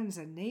her friends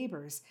and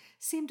neighbors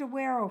seemed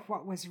aware of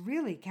what was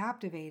really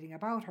captivating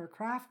about her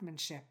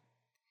craftsmanship.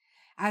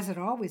 As it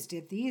always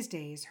did these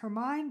days, her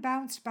mind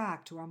bounced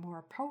back to a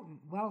more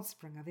potent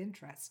wellspring of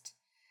interest.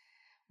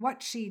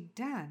 What she'd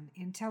done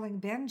in telling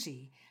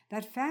Benji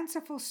that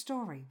fanciful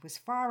story was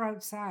far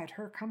outside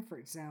her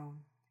comfort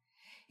zone.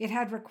 It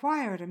had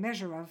required a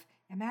measure of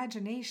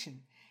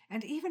imagination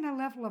and even a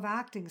level of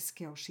acting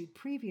skill she'd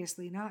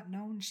previously not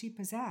known she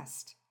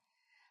possessed.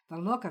 The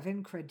look of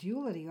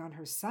incredulity on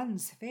her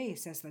son's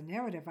face as the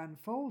narrative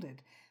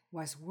unfolded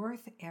was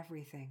worth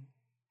everything.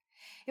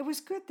 It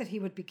was good that he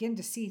would begin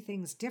to see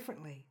things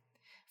differently.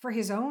 For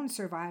his own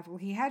survival,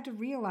 he had to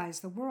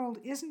realize the world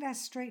isn't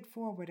as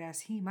straightforward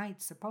as he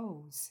might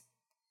suppose.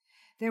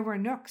 There were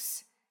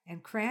nooks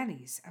and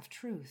crannies of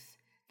truth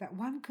that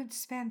one could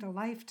spend a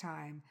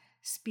lifetime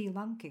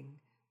spelunking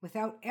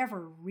without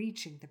ever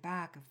reaching the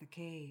back of the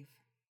cave.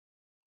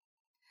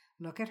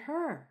 Look at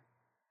her.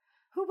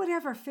 Who would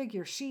ever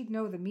figure she'd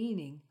know the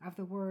meaning of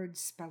the word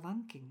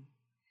spelunking?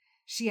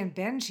 She and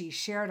Benji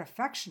shared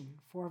affection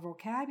for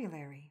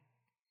vocabulary.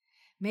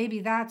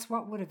 Maybe that's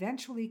what would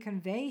eventually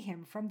convey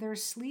him from their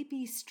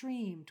sleepy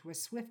stream to a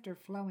swifter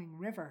flowing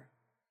river.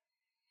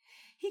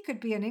 He could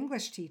be an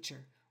English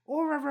teacher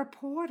or a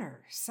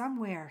reporter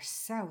somewhere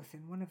south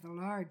in one of the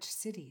large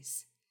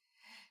cities.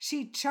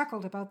 She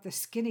chuckled about the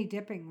skinny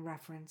dipping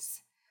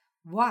reference.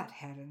 What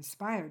had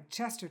inspired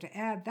Chester to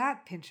add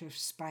that pinch of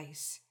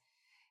spice?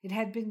 It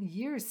had been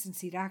years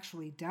since he'd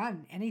actually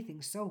done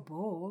anything so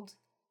bold.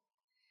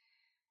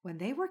 When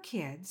they were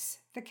kids,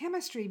 the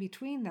chemistry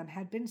between them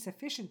had been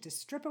sufficient to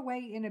strip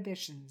away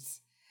inhibitions.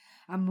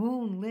 A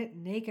moonlit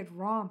naked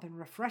romp in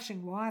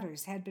refreshing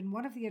waters had been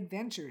one of the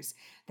adventures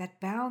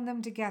that bound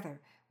them together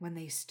when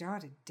they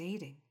started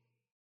dating.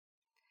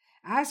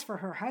 As for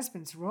her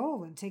husband's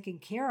role in taking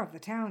care of the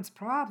town's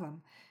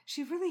problem,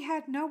 she really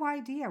had no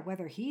idea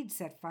whether he'd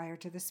set fire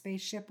to the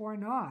spaceship or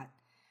not,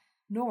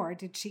 nor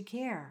did she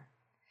care.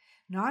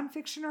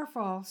 Nonfiction or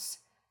false,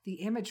 the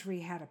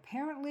imagery had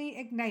apparently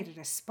ignited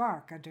a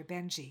spark under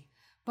Benji.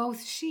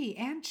 Both she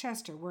and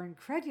Chester were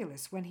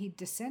incredulous when he'd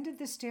descended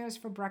the stairs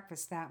for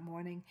breakfast that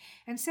morning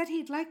and said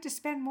he'd like to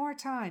spend more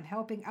time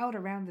helping out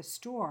around the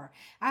store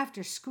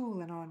after school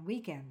and on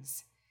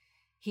weekends.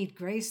 He'd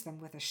grace them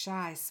with a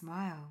shy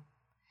smile.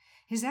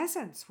 His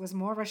essence was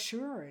more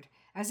assured,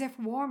 as if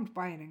warmed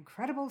by an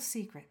incredible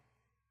secret.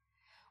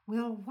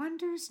 "Will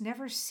wonders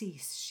never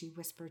cease?" she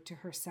whispered to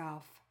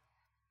herself.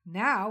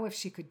 Now, if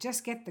she could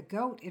just get the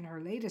goat in her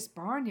latest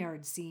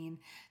barnyard scene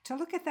to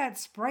look at that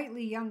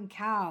sprightly young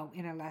cow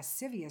in a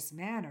lascivious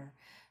manner,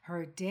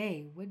 her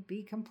day would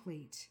be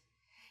complete.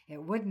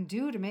 It wouldn't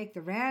do to make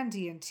the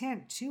Randy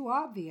intent too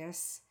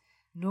obvious,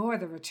 nor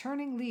the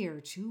returning leer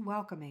too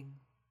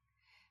welcoming.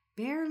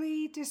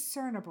 Barely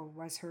discernible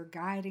was her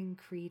guiding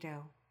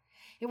credo.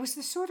 It was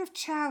the sort of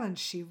challenge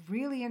she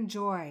really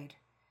enjoyed.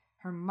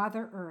 Her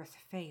Mother Earth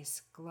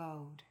face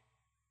glowed.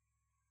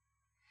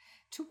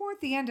 Toward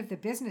the end of the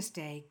business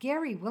day,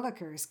 Gary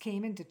Willikers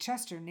came into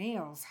Chester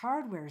Nail's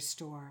hardware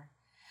store.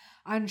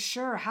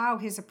 Unsure how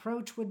his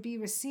approach would be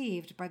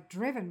received, but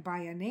driven by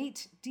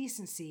innate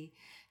decency,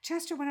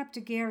 Chester went up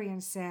to Gary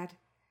and said,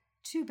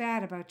 "Too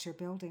bad about your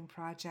building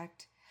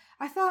project.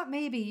 I thought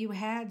maybe you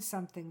had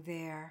something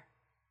there."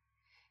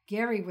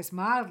 Gary was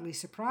mildly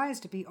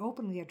surprised to be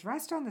openly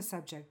addressed on the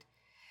subject.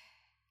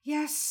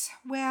 "Yes,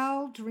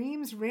 well,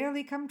 dreams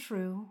rarely come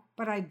true,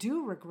 but I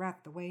do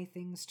regret the way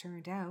things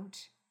turned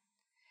out."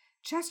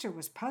 Chester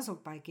was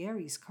puzzled by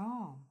Gary's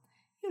calm.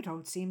 "You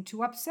don't seem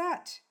too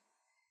upset."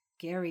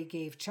 Gary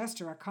gave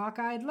Chester a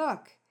cockeyed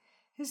look.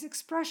 His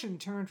expression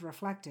turned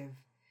reflective.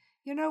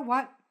 "You know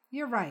what?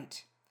 You're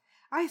right.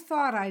 I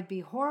thought I'd be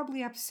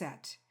horribly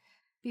upset.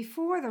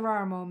 Before there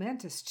are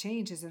momentous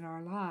changes in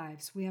our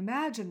lives, we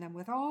imagine them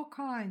with all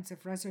kinds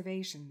of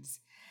reservations.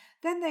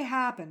 Then they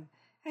happen,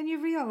 and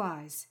you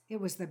realize it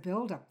was the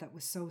build-up that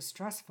was so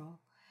stressful.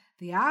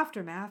 The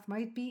aftermath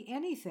might be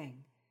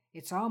anything.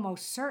 It's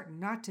almost certain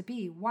not to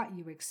be what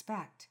you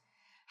expect.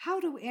 How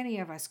do any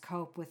of us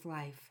cope with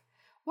life?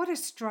 What a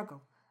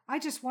struggle. I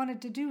just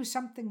wanted to do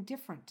something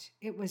different.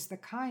 It was the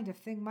kind of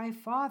thing my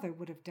father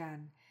would have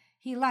done.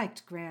 He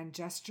liked grand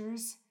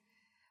gestures.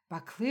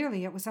 But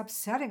clearly it was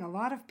upsetting a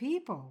lot of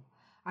people.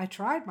 I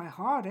tried my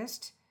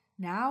hardest.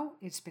 Now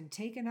it's been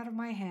taken out of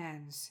my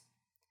hands."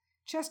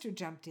 Chester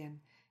jumped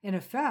in. "In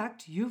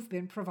effect, you've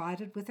been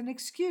provided with an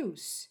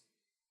excuse."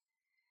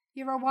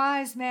 "You're a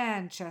wise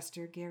man,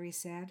 Chester," Gary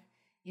said.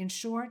 "In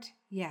short,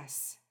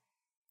 yes."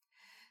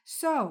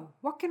 "So,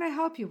 what can I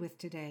help you with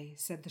today?"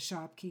 said the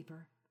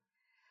shopkeeper.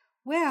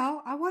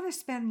 "Well, I want to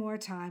spend more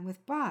time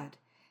with Bud.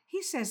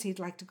 He says he'd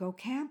like to go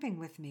camping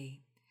with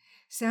me."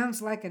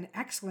 "Sounds like an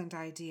excellent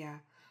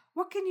idea.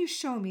 What can you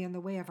show me in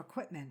the way of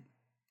equipment?"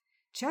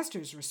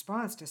 Chester's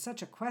response to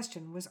such a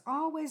question was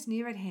always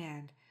near at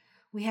hand.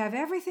 "We have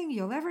everything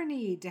you'll ever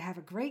need to have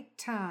a great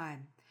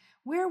time.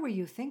 Where were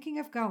you thinking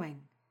of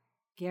going?"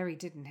 Gary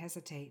didn't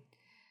hesitate.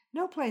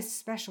 "No place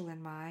special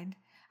in mind.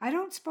 I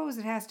don't suppose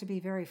it has to be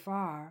very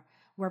far.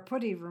 We're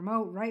pretty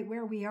remote right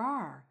where we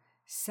are.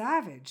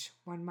 Savage,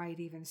 one might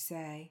even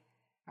say."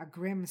 A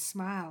grim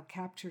smile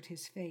captured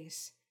his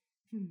face.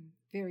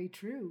 "Very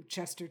true,"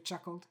 Chester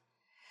chuckled.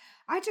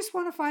 "I just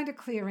want to find a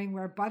clearing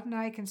where Bud and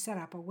I can set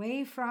up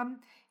away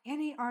from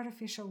any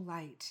artificial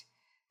light.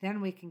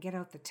 Then we can get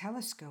out the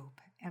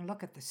telescope and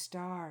look at the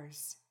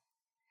stars."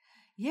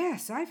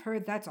 "Yes, I've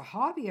heard that's a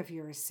hobby of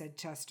yours," said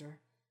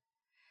Chester.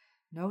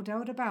 No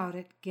doubt about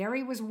it,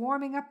 Gary was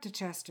warming up to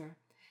Chester.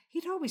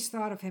 He'd always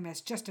thought of him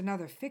as just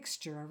another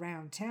fixture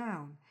around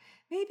town.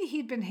 Maybe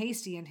he'd been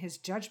hasty in his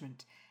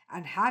judgment,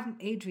 and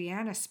hadn't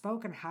Adriana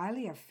spoken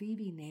highly of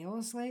Phoebe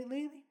Nails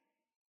lately?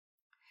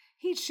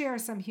 He'd share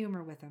some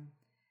humor with him.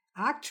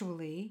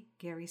 "Actually,"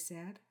 Gary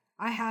said,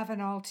 "I have an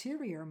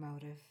ulterior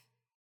motive."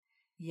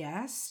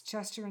 Yes,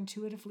 Chester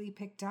intuitively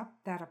picked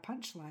up that a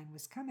punchline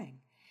was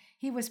coming.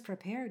 He was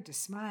prepared to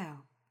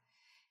smile.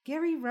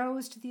 Gary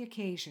rose to the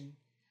occasion.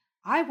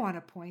 "I want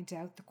to point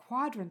out the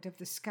quadrant of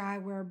the sky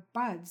where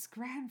Bud's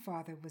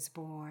grandfather was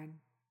born."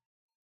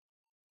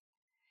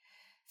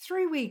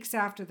 3 weeks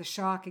after the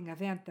shocking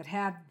event that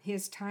had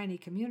his tiny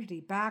community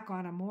back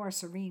on a more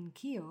serene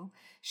keel,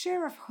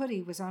 Sheriff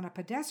Hoodie was on a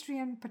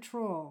pedestrian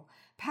patrol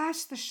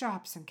past the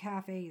shops and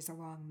cafes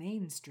along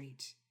Main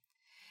Street.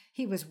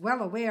 He was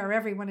well aware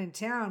everyone in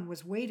town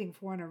was waiting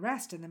for an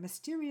arrest in the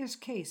mysterious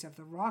case of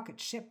the rocket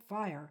ship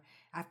fire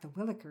at the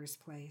Willikers'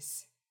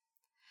 place.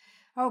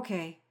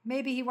 Okay,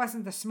 maybe he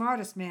wasn't the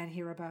smartest man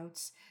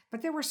hereabouts,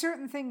 but there were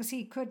certain things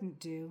he couldn't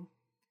do.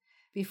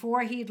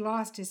 Before he'd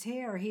lost his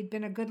hair, he'd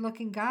been a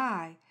good-looking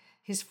guy.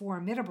 His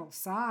formidable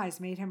size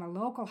made him a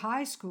local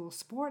high school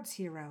sports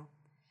hero.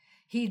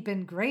 He'd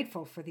been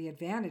grateful for the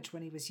advantage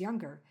when he was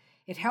younger.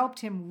 It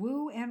helped him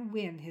woo and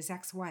win his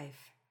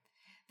ex-wife.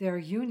 Their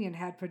union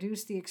had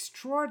produced the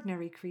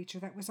extraordinary creature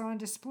that was on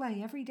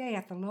display every day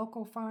at the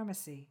local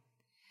pharmacy.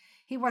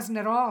 He wasn't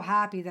at all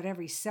happy that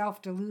every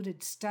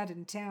self-deluded stud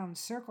in town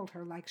circled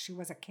her like she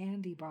was a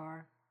candy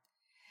bar.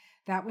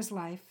 That was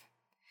life.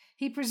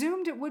 He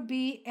presumed it would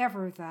be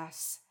ever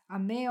thus, a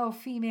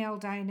male-female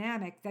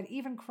dynamic that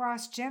even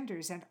crossed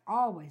genders and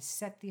always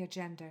set the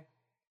agenda.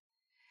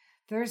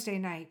 Thursday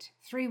night,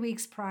 3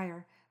 weeks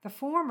prior, the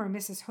former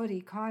Mrs.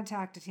 Hoodie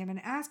contacted him and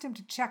asked him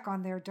to check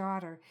on their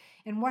daughter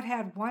in what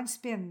had once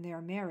been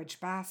their marriage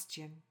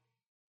bastion.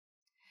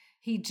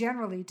 He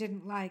generally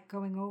didn't like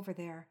going over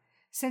there,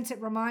 since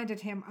it reminded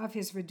him of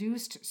his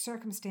reduced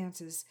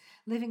circumstances,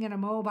 living in a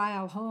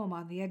mobile home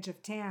on the edge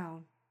of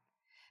town.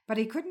 But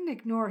he couldn't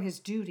ignore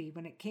his duty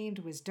when it came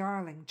to his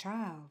darling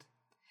child.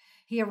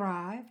 He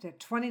arrived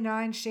at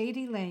 29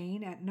 Shady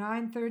Lane at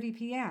 9:30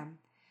 p.m.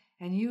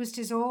 and used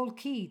his old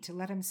key to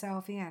let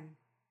himself in.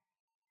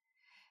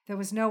 There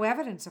was no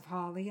evidence of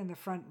Holly in the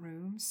front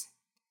rooms.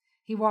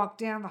 He walked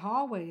down the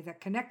hallway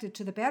that connected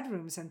to the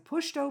bedrooms and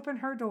pushed open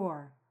her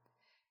door.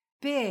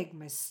 Big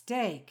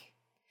mistake.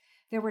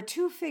 There were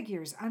 2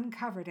 figures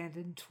uncovered and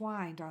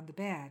entwined on the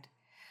bed.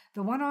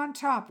 The one on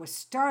top was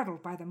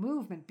startled by the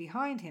movement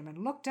behind him and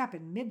looked up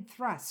in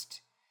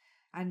mid-thrust.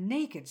 A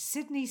naked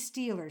Sydney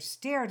Steeler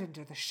stared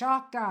into the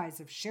shocked eyes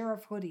of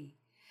Sheriff Hoodie.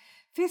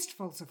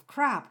 Fistfuls of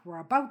crap were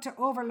about to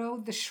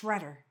overload the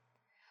shredder.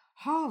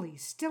 Holly,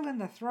 still in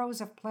the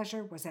throes of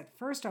pleasure, was at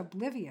first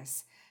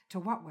oblivious to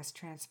what was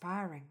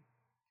transpiring.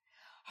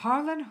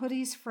 Harlan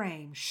Hoodie's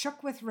frame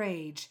shook with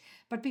rage,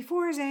 but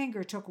before his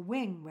anger took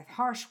wing with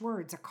harsh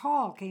words, a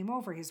call came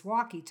over his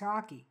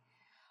walkie-talkie.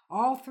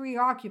 All three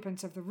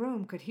occupants of the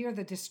room could hear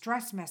the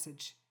distress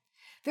message.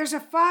 "There's a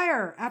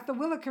fire at the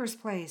Willikers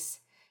place.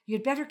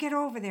 You'd better get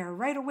over there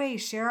right away,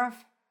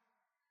 Sheriff."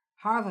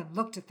 Harlan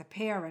looked at the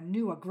pair and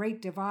knew a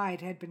great divide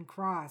had been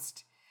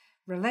crossed.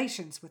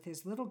 Relations with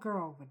his little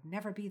girl would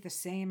never be the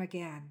same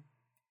again.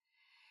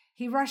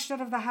 He rushed out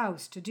of the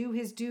house to do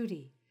his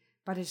duty,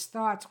 but his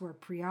thoughts were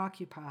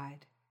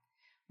preoccupied.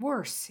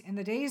 Worse, in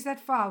the days that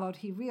followed,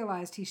 he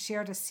realized he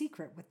shared a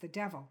secret with the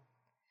devil.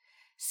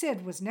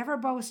 Sid was never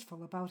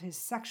boastful about his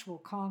sexual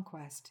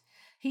conquest.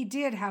 He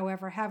did,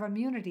 however, have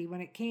immunity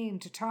when it came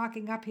to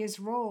talking up his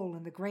role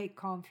in the great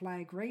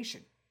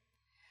conflagration.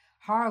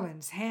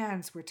 Harlan's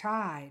hands were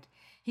tied.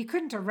 He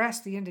couldn't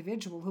arrest the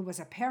individual who was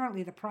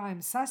apparently the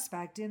prime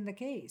suspect in the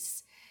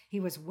case. He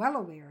was well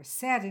aware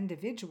said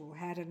individual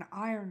had an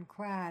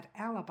ironclad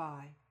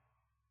alibi.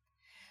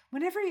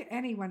 Whenever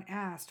anyone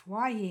asked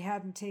why he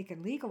hadn't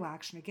taken legal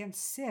action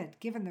against Sid,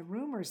 given the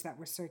rumors that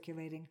were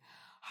circulating,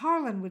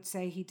 Harlan would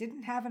say he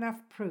didn't have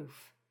enough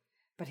proof,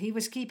 but he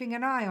was keeping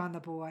an eye on the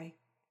boy.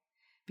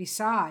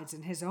 Besides,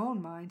 in his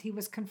own mind, he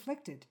was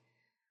conflicted.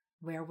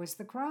 Where was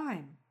the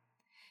crime?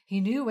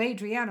 He knew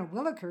Adriana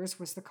Willikers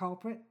was the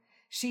culprit.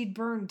 She'd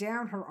burned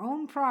down her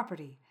own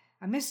property,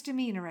 a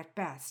misdemeanor at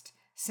best,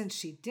 since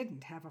she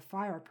didn't have a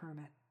fire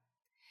permit.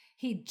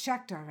 He'd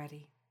checked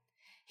already.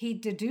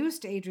 He'd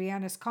deduced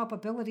Adriana's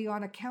culpability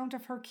on account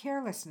of her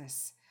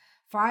carelessness.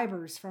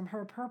 Fibers from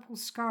her purple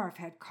scarf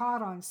had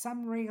caught on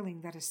some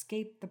railing that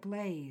escaped the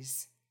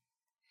blaze.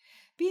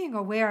 Being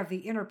aware of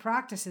the inner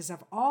practices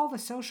of all the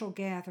social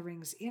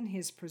gatherings in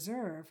his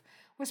preserve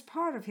was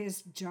part of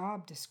his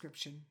job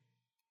description.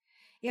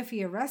 If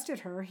he arrested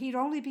her, he'd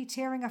only be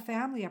tearing a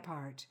family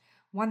apart,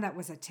 one that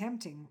was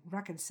attempting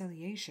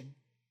reconciliation.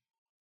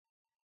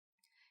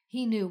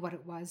 He knew what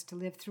it was to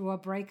live through a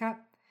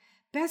breakup.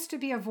 Best to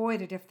be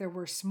avoided if there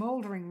were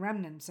smoldering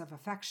remnants of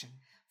affection.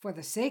 For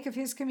the sake of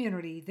his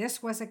community,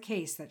 this was a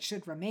case that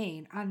should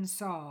remain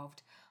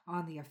unsolved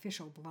on the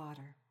official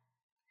blotter.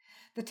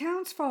 The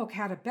townsfolk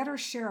had a better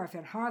sheriff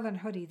in Harlan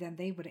Hoodie than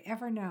they would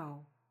ever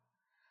know.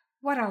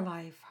 What a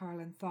life,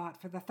 Harlan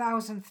thought for the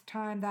 1000th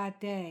time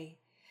that day.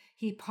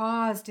 He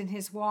paused in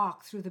his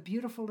walk through the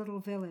beautiful little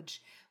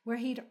village where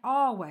he'd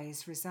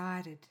always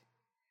resided.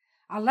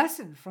 A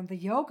lesson from the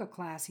yoga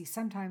class he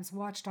sometimes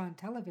watched on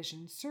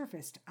television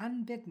surfaced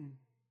unbidden.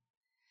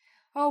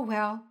 Oh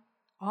well,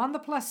 on the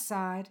plus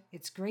side,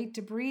 it's great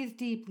to breathe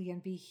deeply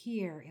and be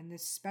here in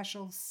this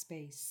special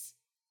space.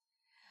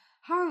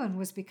 Harlan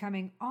was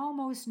becoming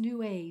almost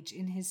New Age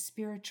in his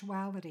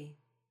spirituality.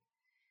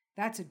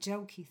 That's a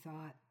joke, he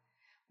thought.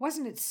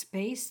 Wasn't it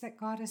space that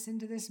got us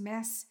into this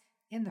mess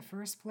in the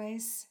first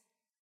place?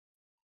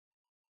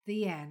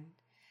 The end.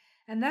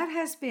 And that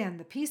has been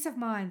The Peace of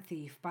Mind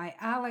Thief by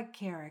Alec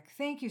Carrick.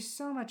 Thank you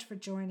so much for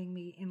joining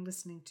me in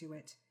listening to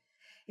it.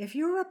 If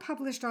you're a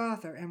published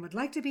author and would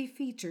like to be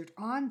featured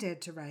on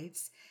Dead to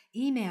Rights,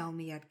 email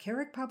me at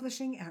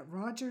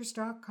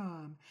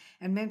carrickpublishing@rogers.com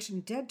and mention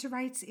Dead to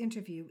Rights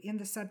interview in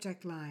the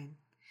subject line.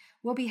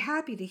 We'll be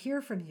happy to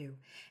hear from you,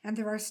 and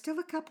there are still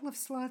a couple of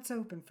slots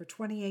open for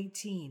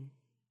 2018.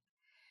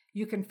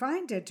 You can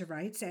find Dead to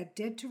Rights at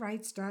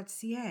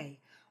deadtorights.ca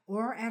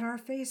or at our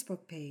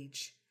Facebook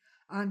page.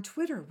 On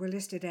Twitter, we're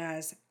listed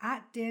as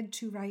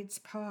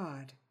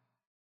 @Dead2RightsPod.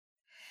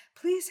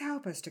 Please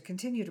help us to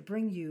continue to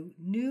bring you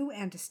new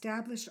and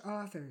established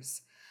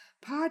authors.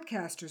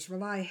 Podcasters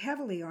rely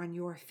heavily on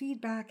your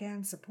feedback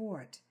and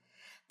support.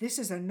 This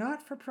is a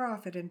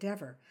not-for-profit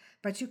endeavor,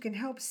 but you can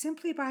help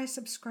simply by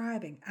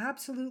subscribing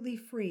absolutely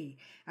free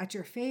at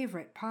your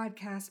favorite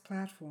podcast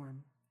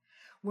platform.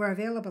 We're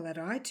available at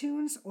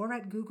iTunes or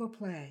at Google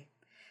Play.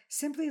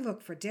 Simply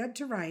look for Dead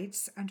to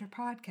Rights under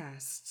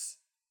podcasts.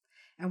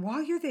 And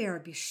while you're there,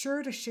 be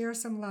sure to share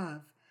some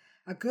love.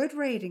 A good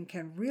rating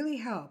can really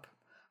help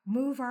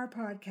move our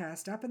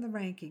podcast up in the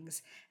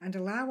rankings and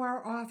allow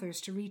our authors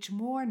to reach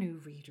more new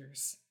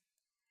readers.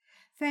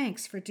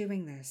 Thanks for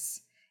doing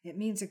this. It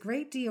means a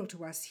great deal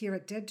to us here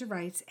at Dead to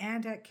Rights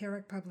and at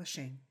Carrick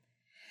Publishing.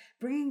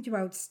 Bringing you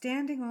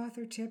outstanding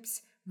author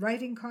tips,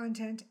 writing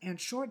content, and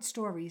short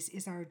stories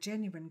is our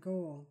genuine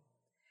goal.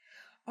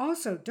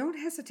 Also, don't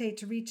hesitate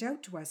to reach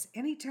out to us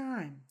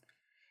anytime.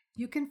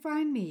 You can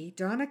find me,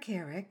 Donna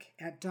Carrick,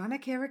 at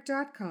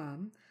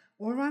donnacarrick.com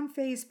or on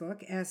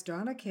Facebook as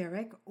Donna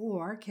Carrick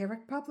or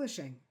Carrick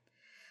Publishing.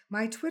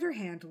 My Twitter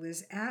handle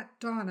is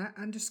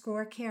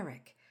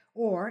 @Donna_Carrick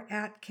or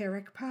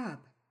 @CarrickPub.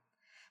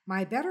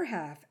 My better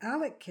half,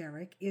 Alec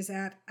Carrick, is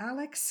at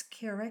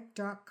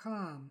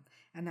alexcarrick.com,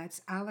 and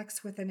that's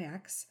Alex with an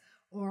X,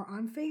 or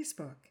on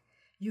Facebook.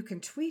 You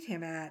can tweet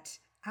him at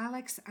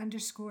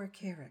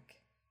Alex_Carrick.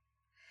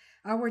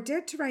 Our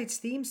Dead to Rights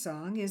theme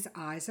song is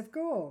Eyes of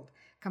Gold,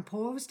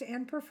 composed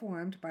and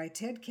performed by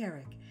Ted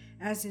Carrick,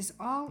 as is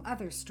all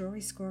other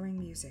story scoring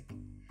music.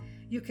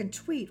 You can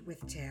tweet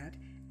with Ted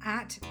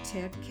at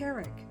Ted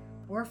Carrick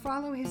or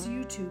follow his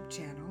YouTube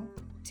channel,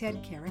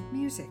 Ted Carrick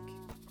Music.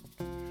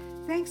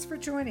 Thanks for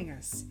joining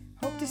us.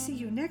 Hope to see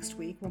you next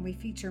week when we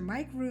feature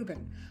Mike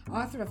Rubin,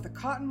 author of The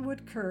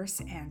Cottonwood Curse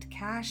and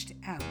Cashed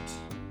Out.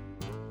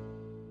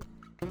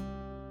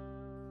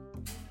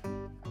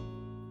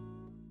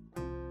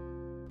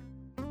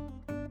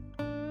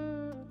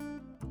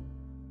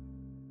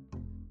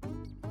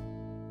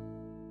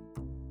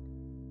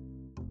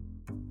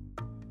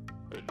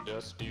 A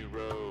dusty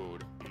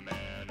road,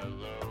 man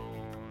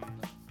alone.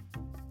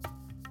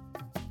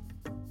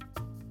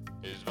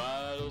 His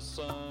vital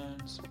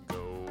signs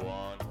go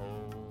on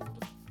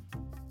hold.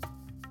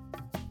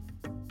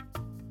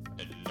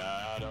 And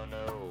I don't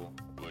know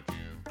what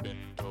you've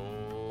been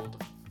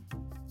told,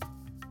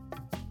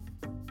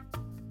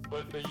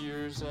 but the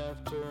years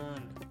have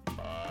turned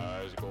my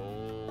eyes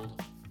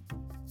gold.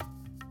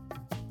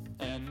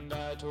 And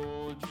I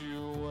told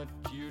you what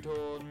you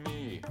told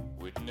me,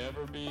 we'd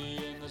never be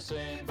in the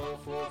same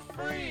boat for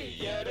free.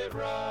 Yet it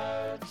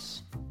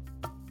rides,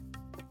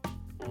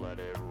 let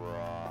it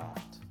ride.